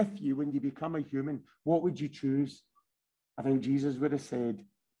with you when you become a human, what would you choose? I think Jesus would have said,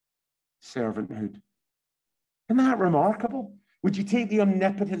 servanthood. Isn't that remarkable? Would you take the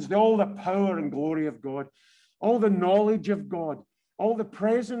omnipotence, all the power and glory of God, all the knowledge of God, all the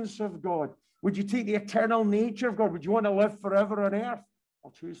presence of God? Would you take the eternal nature of God? Would you want to live forever on earth?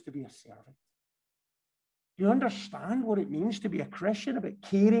 I'll choose to be a servant. Do you understand what it means to be a Christian, about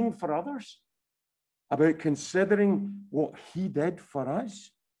caring for others, about considering what he did for us?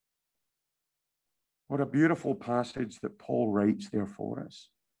 What a beautiful passage that Paul writes there for us.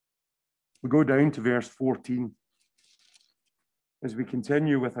 We go down to verse 14 as we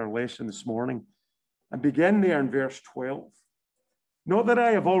continue with our lesson this morning and begin there in verse 12. Not that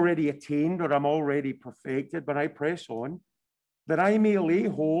I have already attained or am already perfected, but I press on, that I may lay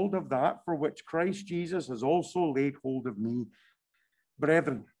hold of that for which Christ Jesus has also laid hold of me.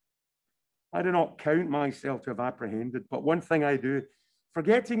 Brethren, I do not count myself to have apprehended, but one thing I do,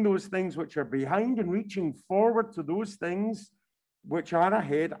 forgetting those things which are behind and reaching forward to those things which are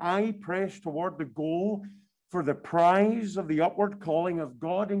ahead, I press toward the goal for the prize of the upward calling of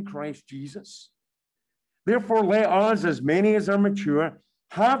God in Christ Jesus. Therefore, let us, as many as are mature,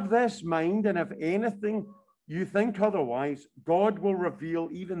 have this mind, and if anything you think otherwise, God will reveal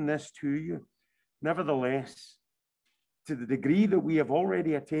even this to you. Nevertheless, to the degree that we have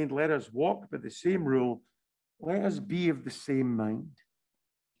already attained, let us walk by the same rule. Let us be of the same mind.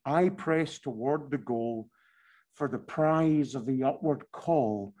 I press toward the goal for the prize of the upward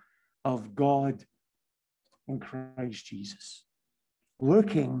call of God in Christ Jesus.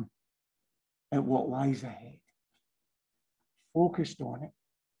 Looking at what lies ahead, focused on it,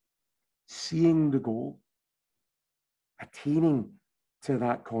 seeing the goal, attaining to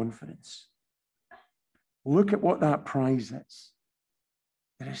that confidence. Look at what that prize is.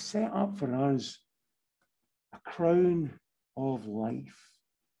 It is set up for us a crown of life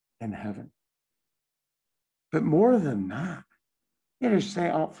in heaven. But more than that, it is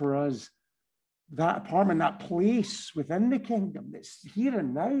set up for us that apartment, that place within the kingdom that's here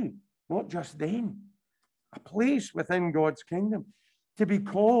and now, not just then. A place within God's kingdom to be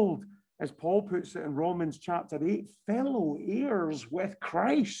called, as Paul puts it in Romans chapter 8, fellow heirs with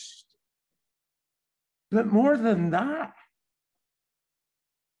Christ. But more than that,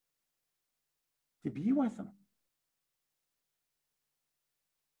 to be with him.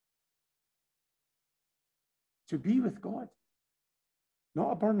 To be with God,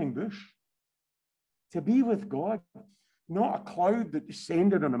 not a burning bush. To be with God, not a cloud that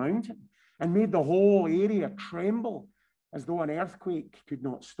descended on a mountain and made the whole area tremble as though an earthquake could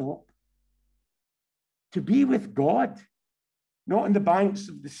not stop. To be with God, not on the banks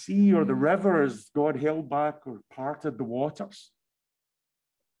of the sea or the river as God held back or parted the waters.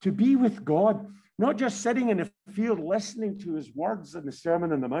 To be with God, not just sitting in a field listening to his words in the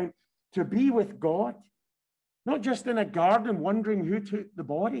Sermon on the Mount. To be with God, not just in a garden wondering who took the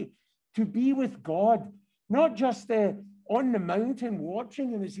body. To be with God, not just on the mountain watching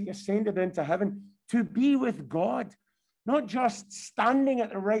him as he ascended into heaven. To be with God, not just standing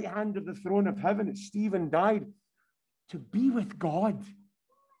at the right hand of the throne of heaven as Stephen died. To be with God,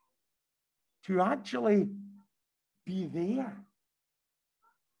 to actually be there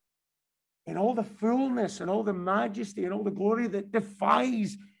in all the fullness and all the majesty and all the glory that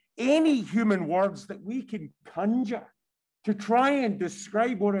defies any human words that we can conjure to try and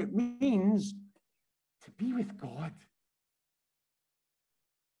describe what it means to be with God.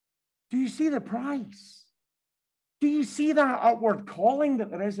 Do you see the prize? Do you see that upward calling that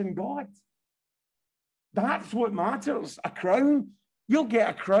there is in God? That's what matters. A crown, you'll get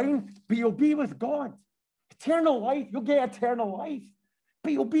a crown, but you'll be with God. Eternal life, you'll get eternal life,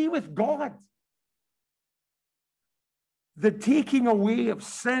 but you'll be with God. The taking away of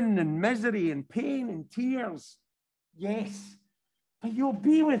sin and misery and pain and tears, yes, but you'll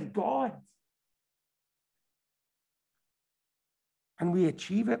be with God. And we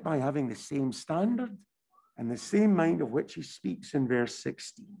achieve it by having the same standard and the same mind of which he speaks in verse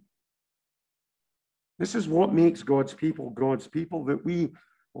 16. This is what makes God's people, that we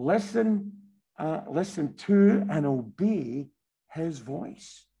listen to and obey his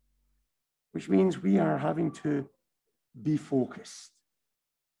voice, which means we are having to be focused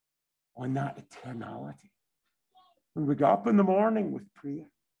on that eternality. When we get up in the morning with prayer,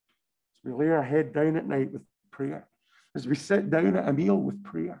 as we lay our head down at night with prayer, as we sit down at a meal with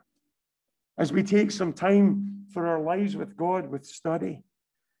prayer, as we take some time for our lives with God, with study,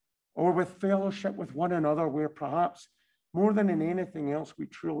 or with fellowship with one another, where perhaps more than in anything else, we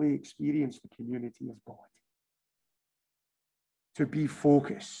truly experience the community of God. To be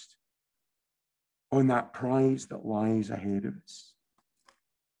focused on that prize that lies ahead of us.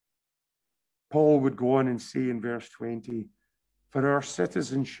 Paul would go on and say in verse 20, for our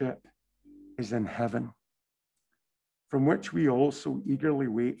citizenship is in heaven, from which we also eagerly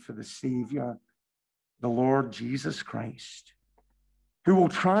wait for the Savior, the Lord Jesus Christ, who will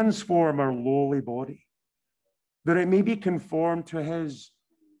transform our lowly body, that it may be conformed to his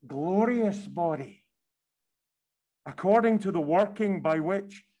glorious body, according to the working by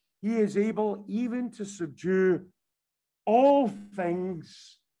which he is able even to subdue all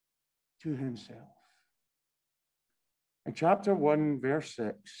things to himself. In chapter 1, verse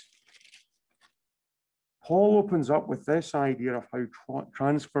 6, Paul opens up with this idea of how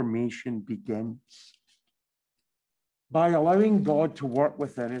transformation begins by allowing God to work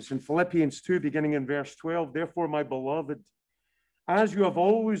within us. In Philippians 2, beginning in verse 12, therefore, my beloved, as you have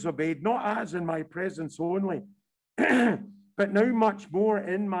always obeyed, not as in my presence only, but now much more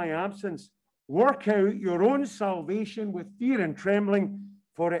in my absence, work out your own salvation with fear and trembling,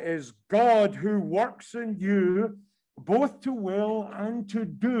 for it is God who works in you both to will and to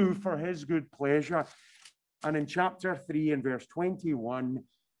do for his good pleasure. And in chapter 3 and verse 21,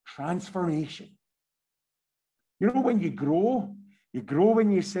 transformation. You know, when you grow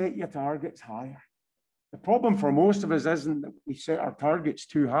when you set your targets higher. The problem for most of us isn't that we set our targets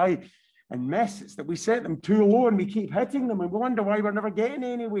too high and miss. It's that we set them too low and we keep hitting them and we wonder why we're never getting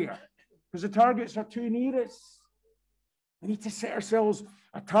anywhere, because the targets are too near us. We need to set ourselves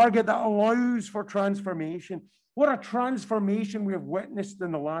a target that allows for transformation. What a transformation we have witnessed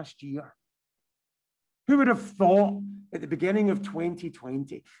in the last year. Who would have thought at the beginning of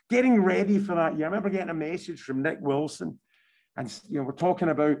 2020, getting ready for that year? I remember getting a message from Nick Wilson, and we're talking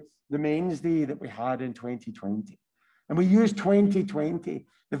about the Men's Day that we had in 2020. And we used 2020,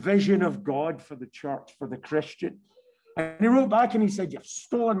 the vision of God for the church, for the Christian. And he wrote back and he said, you've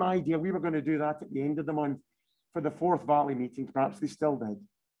stolen my idea. We were going to do that at the end of the month for the Forth Valley meeting. Perhaps they still did.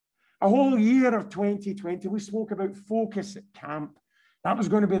 A whole year of 2020, we spoke about focus at camp. That was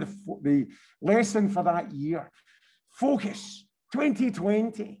going to be the lesson for that year. Focus,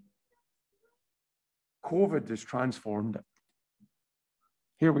 2020. COVID has transformed it.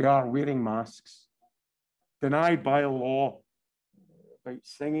 Here we are wearing masks, denied by law about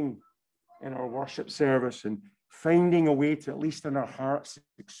singing in our worship service and finding a way to, at least in our hearts,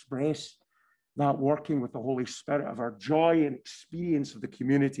 express that working with the Holy Spirit of our joy and experience of the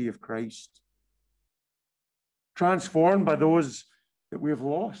community of Christ. Transformed by those that we have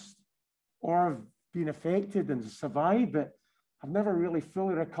lost or have been affected and survived, but have never really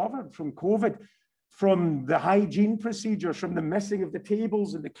fully recovered from COVID, from the hygiene procedures, from the missing of the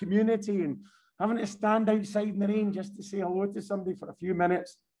tables in the community and having to stand outside in the rain just to say hello to somebody for a few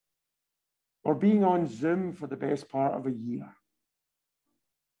minutes, or being on Zoom for the best part of a year.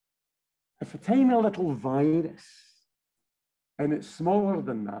 If a tiny little virus, and it's smaller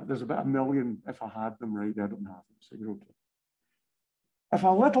than that, there's about 1 million, if I had them right, I don't have them, so you're okay. If a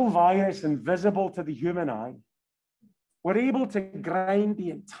little virus invisible to the human eye were able to grind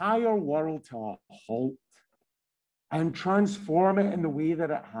the entire world to a halt and transform it in the way that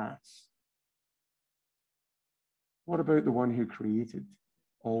it has, what about the one who created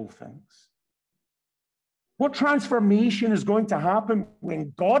all things? What transformation is going to happen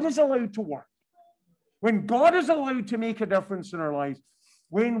when God is allowed to work? When God is allowed to make a difference in our lives?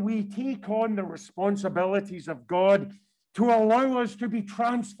 When we take on the responsibilities of God to allow us to be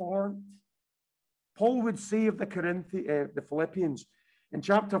transformed? Paul would say of the Philippians in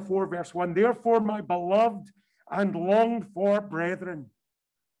chapter 4, verse 1, therefore, my beloved and longed for brethren,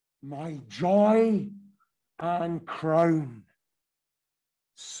 my joy and crown,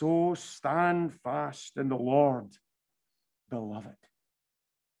 so stand fast in the Lord, beloved.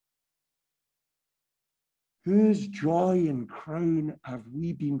 Whose joy and crown have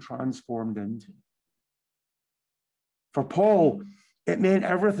we been transformed into? For Paul, it meant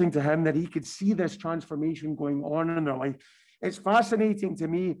everything to him that he could see this transformation going on in their life. It's fascinating to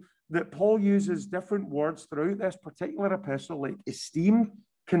me that Paul uses different words throughout this particular epistle, like esteem,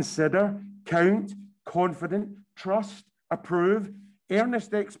 consider, count, confident, trust, approve,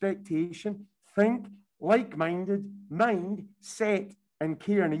 earnest expectation, think, like-minded, mind, set, and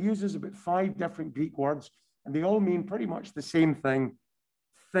care. And he uses about 5 different Greek words, and they all mean pretty much the same thing.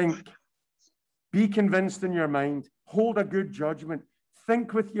 Think, be convinced in your mind, hold a good judgment,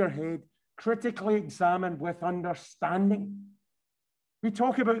 think with your head, critically examine with understanding. We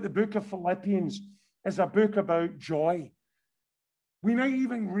talk about the book of Philippians as a book about joy. We might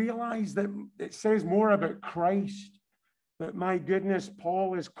even realize that it says more about Christ. But my goodness,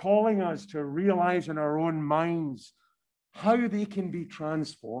 Paul is calling us to realize in our own minds how they can be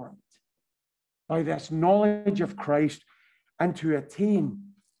transformed by this knowledge of Christ and to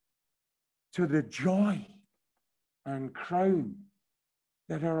attain to the joy and crown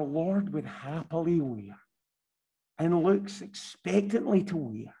that our Lord would happily wear and looks expectantly to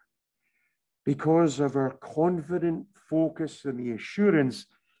wear because of our confident focus and the assurance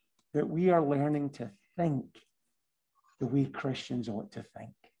that we are learning to think the way Christians ought to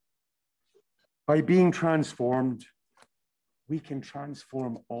think. By being transformed, we can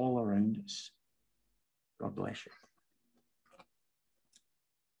transform all around us. God bless you.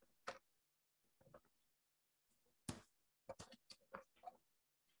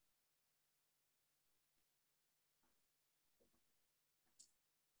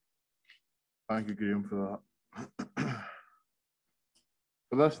 Thank you, Graham, for that.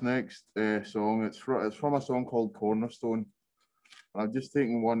 For this next song, it's from a song called Cornerstone. And I've just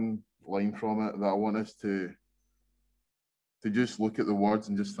taken one line from it that I want us to just look at the words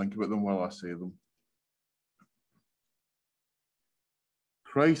and just think about them while I say them.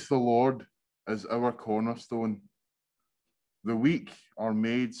 Christ the Lord is our cornerstone. The weak are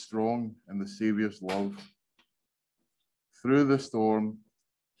made strong in the Saviour's love. Through the storm,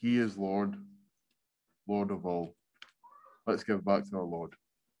 he is Lord, Lord of all. Let's give back to our Lord.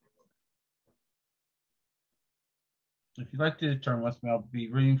 If you'd like to turn with me, I'll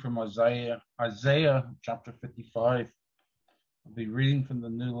be reading from Isaiah chapter 55. I'll be reading from the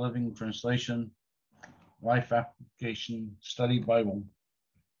New Living Translation, Life Application Study Bible.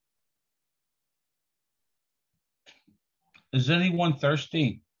 Is anyone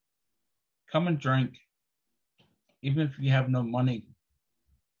thirsty? Come and drink, even if you have no money.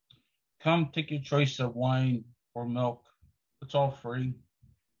 Come, take your choice of wine or milk. It's all free.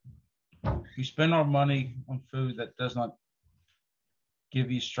 We spend our money on food that does not give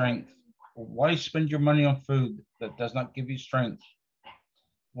you strength. Why spend your money on food that does not give you strength?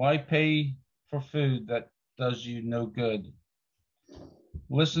 Why pay for food that does you no good?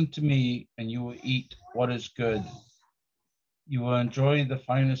 Listen to me and you will eat what is good. You will enjoy the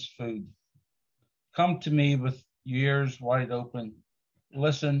finest food. Come to me with your ears wide open.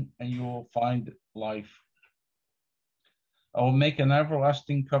 Listen and you will find life. I will make an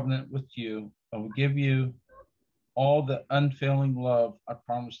everlasting covenant with you. I will give you all the unfailing love I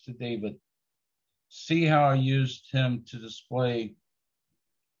promised to David. See how I used him to display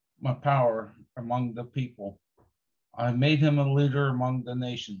my power among the people. I made him a leader among the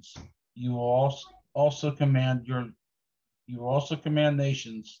nations. You will also command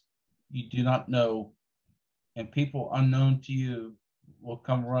nations you do not know, and people unknown to you will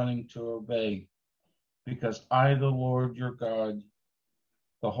come running to obey. Because I, the Lord your God,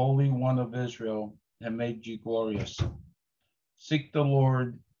 the Holy One of Israel, have made you glorious. Seek the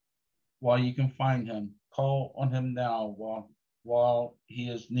Lord while you can find him. Call on him now while he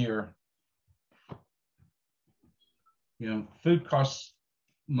is near. Food costs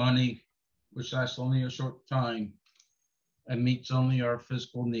money, which lasts only a short time and meets only our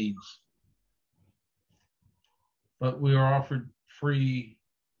physical needs. But we are offered free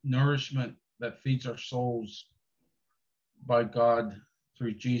nourishment that feeds our souls by God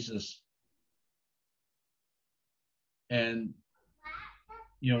through Jesus. And,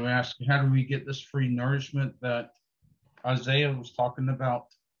 we ask, how do we get this free nourishment that Isaiah was talking about?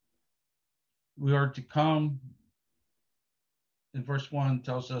 We are to come, in verse 1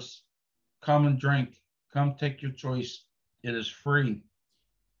 tells us, come and drink, come take your choice, it is free.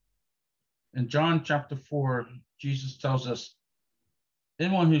 In John chapter 4, Jesus tells us,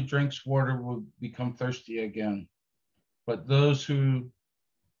 anyone who drinks water will become thirsty again, but those who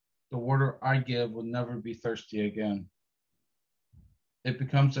the water I give will never be thirsty again. It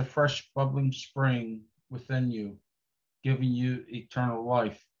becomes a fresh bubbling spring within you, giving you eternal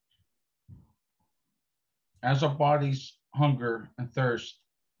life. As our bodies hunger and thirst,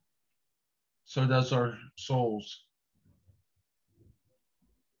 so does our souls.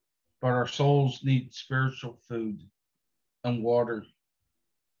 But our souls need spiritual food and water.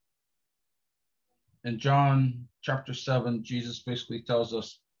 In John chapter 7, Jesus basically tells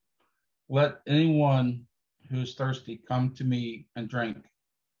us, let anyone who is thirsty come to me and drink.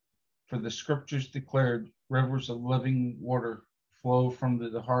 For the scriptures declared, rivers of living water flow from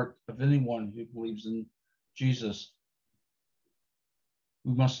the heart of anyone who believes in Jesus.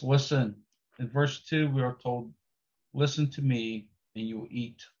 We must listen. In verse 2, we are told, listen to me and you will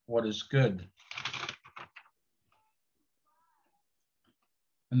eat what is good.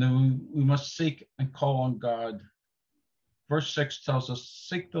 And then we must seek and call on God. Verse 6 tells us,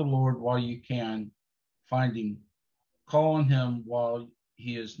 seek the Lord while you can, find him. Call on him while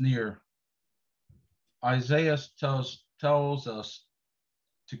he is near. Isaiah tells us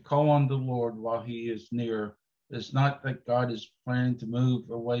to call on the Lord while he is near. It's not that God is planning to move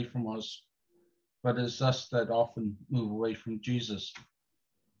away from us, but it's us that often move away from Jesus,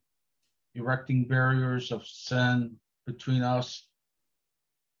 erecting barriers of sin between us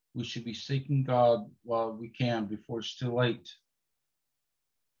We should be seeking God while we can before it's too late.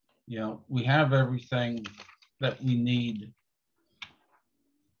 We have everything that we need,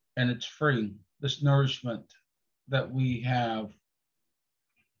 and it's free. This nourishment that we have,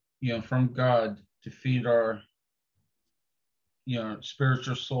 from God to feed our,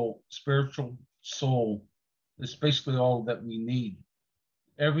 spiritual soul is basically all that we need.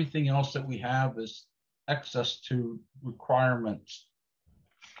 Everything else that we have is access to requirements.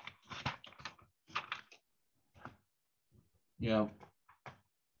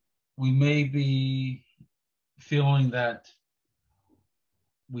 We may be feeling that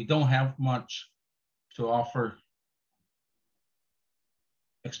we don't have much to offer,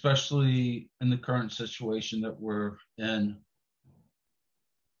 especially in the current situation that we're in.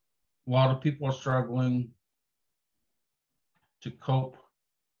 A lot of people are struggling to cope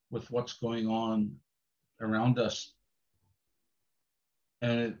with what's going on around us.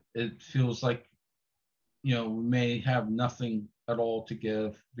 And it feels like, we may have nothing at all to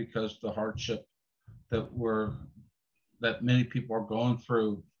give because the hardship that many people are going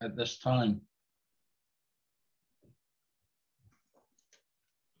through at this time.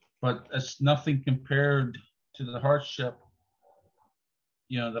 But it's nothing compared to the hardship,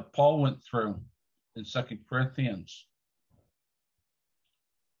 that Paul went through in 2 Corinthians.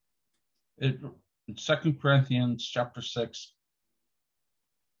 In 2 Corinthians chapter 6,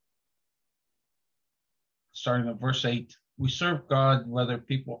 starting at verse 8, we serve God whether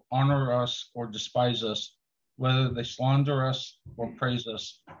people honor us or despise us, whether they slander us or praise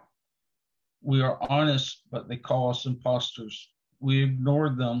us. We are honest, but they call us impostors. We ignore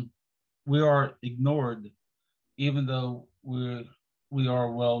them. We are ignored, even though we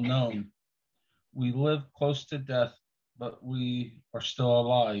are well known. We live close to death, but we are still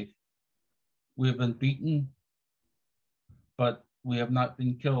alive. We have been beaten, but we have not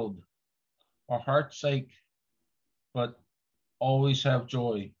been killed. Our hearts ache, but always have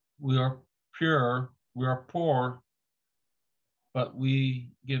joy. We are pure, we are poor, but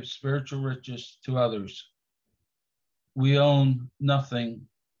we give spiritual riches to others. We own nothing,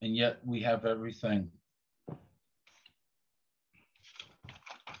 and yet we have everything.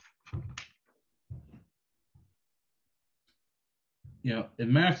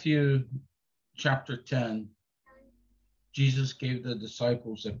 In Matthew chapter 10, Jesus gave the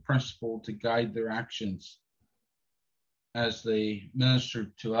disciples a principle to guide their actions as they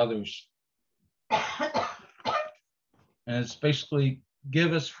ministered to others. And it's basically,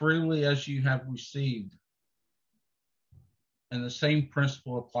 give as freely as you have received. And the same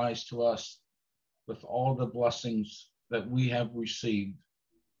principle applies to us with all the blessings that we have received,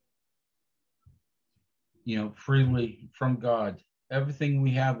 freely from God. Everything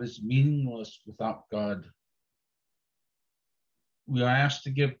we have is meaningless without God. We are asked to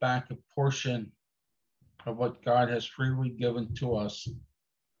give back a portion of what God has freely given to us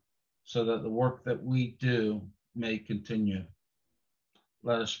so that the work that we do may continue.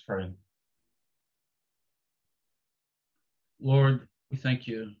 Let us pray. Lord, we thank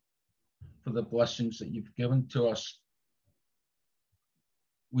you for the blessings that you've given to us.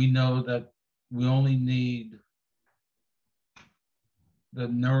 We know that we only need the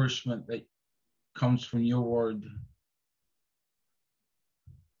nourishment that comes from your word.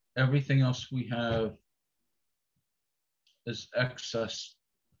 Everything else we have is excess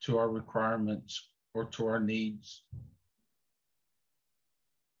to our requirements or to our needs.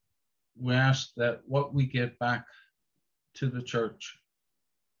 We ask that what we give back to the church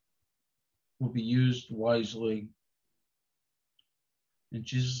will be used wisely. In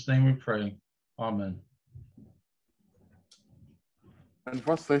Jesus' name we pray. Amen. In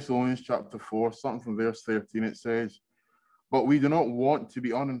 1 Thessalonians chapter 4, starting from verse 13, it says, "But we do not want to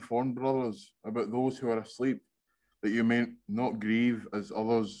be uninformed, brothers, about those who are asleep, that you may not grieve as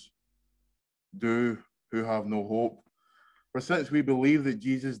others do who have no hope. For since we believe that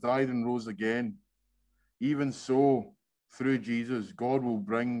Jesus died and rose again, even so, through Jesus, God will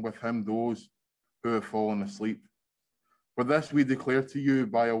bring with him those who have fallen asleep. For this we declare to you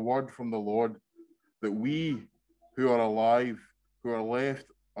by a word from the Lord, that we who are alive, who are left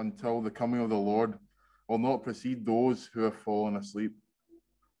until the coming of the Lord, will not precede those who have fallen asleep.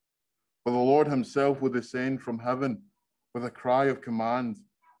 For the Lord himself will descend from heaven with a cry of command,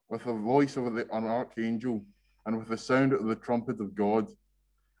 with the voice of an archangel, and with the sound of the trumpet of God.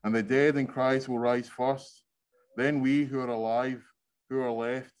 And the dead in Christ will rise first. Then we who are alive, who are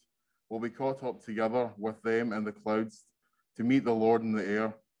left, will be caught up together with them in the clouds to meet the Lord in the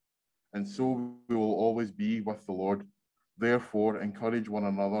air. And so we will always be with the Lord. Therefore, encourage one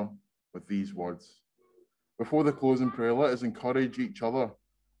another with these words." Before the closing prayer, let us encourage each other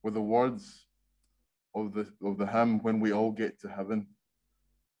with the words of the hymn, When We All Get to Heaven.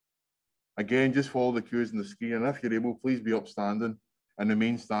 Again, just follow the cues on the screen, and if you're able, please be upstanding and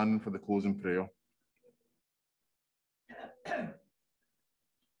remain standing for the closing prayer.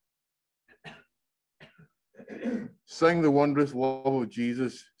 Sing the wondrous love of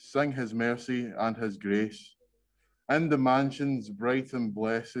Jesus, sing his mercy and his grace. In the mansions bright and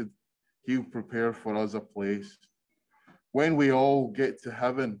blessed, he'll prepare for us a place. When we all get to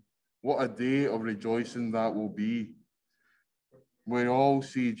heaven, what a day of rejoicing that will be. We all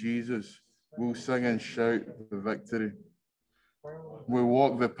see Jesus, we'll sing and shout the victory. We'll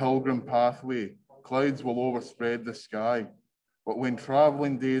walk the pilgrim pathway, clouds will overspread the sky. But when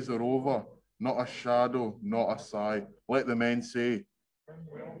traveling days are over, not a shadow, not a sigh. Let the men say,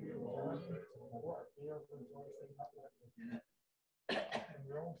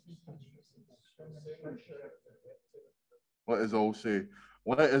 let us all say,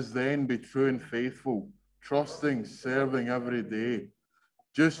 let us then be true and faithful, trusting, serving every day.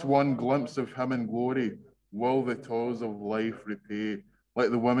 Just one glimpse of him in glory will the toils of life repay. Let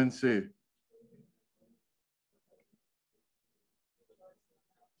the women say,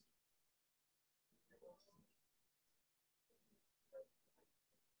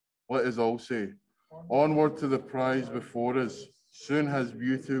 let us all say, onward to the prize before us, soon his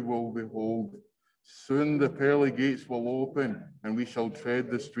beauty we'll behold. Soon the pearly gates will open, and we shall tread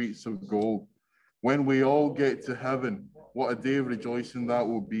the streets of gold. When we all get to heaven, what a day of rejoicing that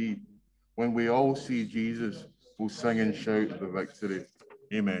will be. When we all see Jesus, we'll sing and shout the victory.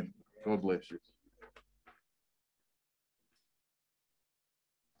 Amen. God bless you.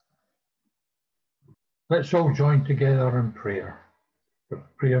 Let's all join together in prayer.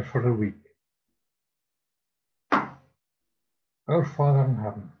 Prayer for the week. Our Father in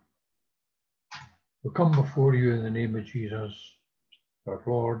heaven, we come before you in the name of Jesus, our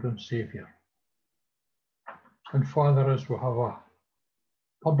Lord and Saviour. And Father, as we have a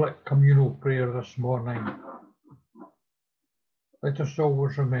public communal prayer this morning, let us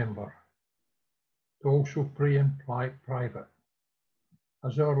always remember to also pray in private,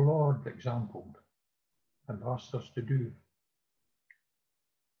 as our Lord exampled and asked us to do.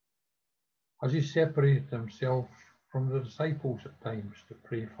 As he separated himself from the disciples at times to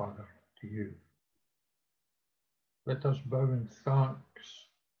pray, Father, to you. Let us bow in thanks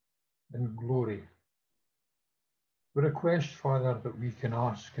and glory. We request, Father, that we can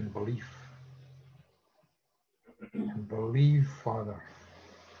ask in belief and believe, Father,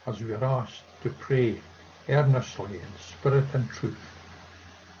 as we are asked to pray earnestly in spirit and truth.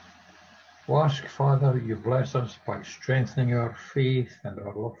 We ask, Father, you bless us by strengthening our faith and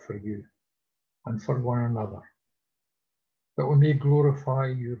our love for you and for one another, that we may glorify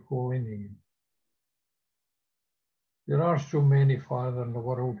your holy name. There are so many, Father, in the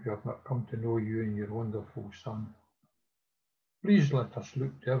world who have not come to know you and your wonderful Son. Please let us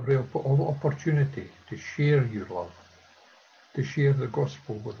look to every opportunity to share your love, to share the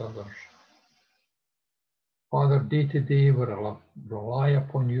gospel with others. Father, day to day we rely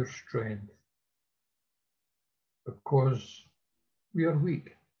upon your strength, because we are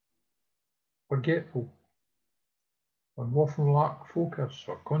weak, forgetful, and often lack focus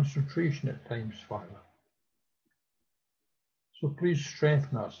or concentration at times, Father. So please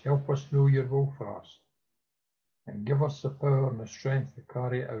strengthen us, help us know your will for us, and give us the power and the strength to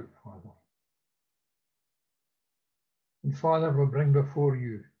carry it out, Father. And Father, we bring before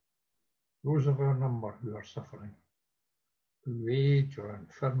you those of our number who are suffering through age or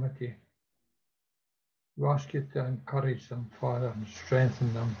infirmity. We ask you to encourage them, Father, and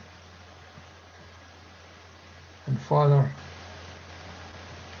strengthen them. And Father,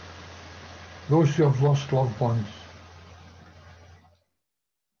 those who have lost loved ones,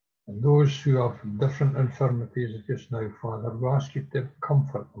 and those who have different infirmities just now, Father, we ask you to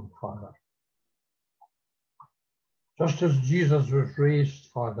comfort them, Father. Just as Jesus was raised,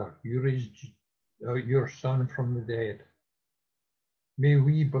 Father, you raised your Son from the dead. May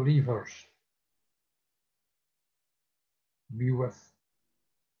we believers be with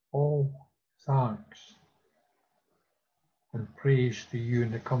all thanks and praise to you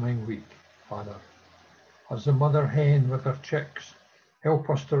in the coming week, Father. As the mother hen with her chicks, help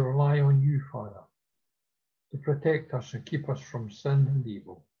us to rely on you, Father, to protect us and keep us from sin and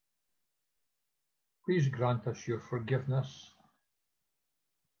evil. Please grant us your forgiveness,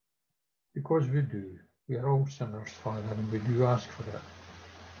 because we do. We are all sinners, Father, and we do ask for it.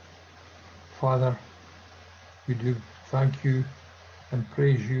 Father, we do thank you and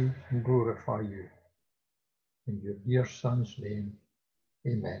praise you and glorify you. In your dear Son's name,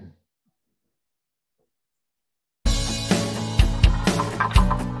 amen.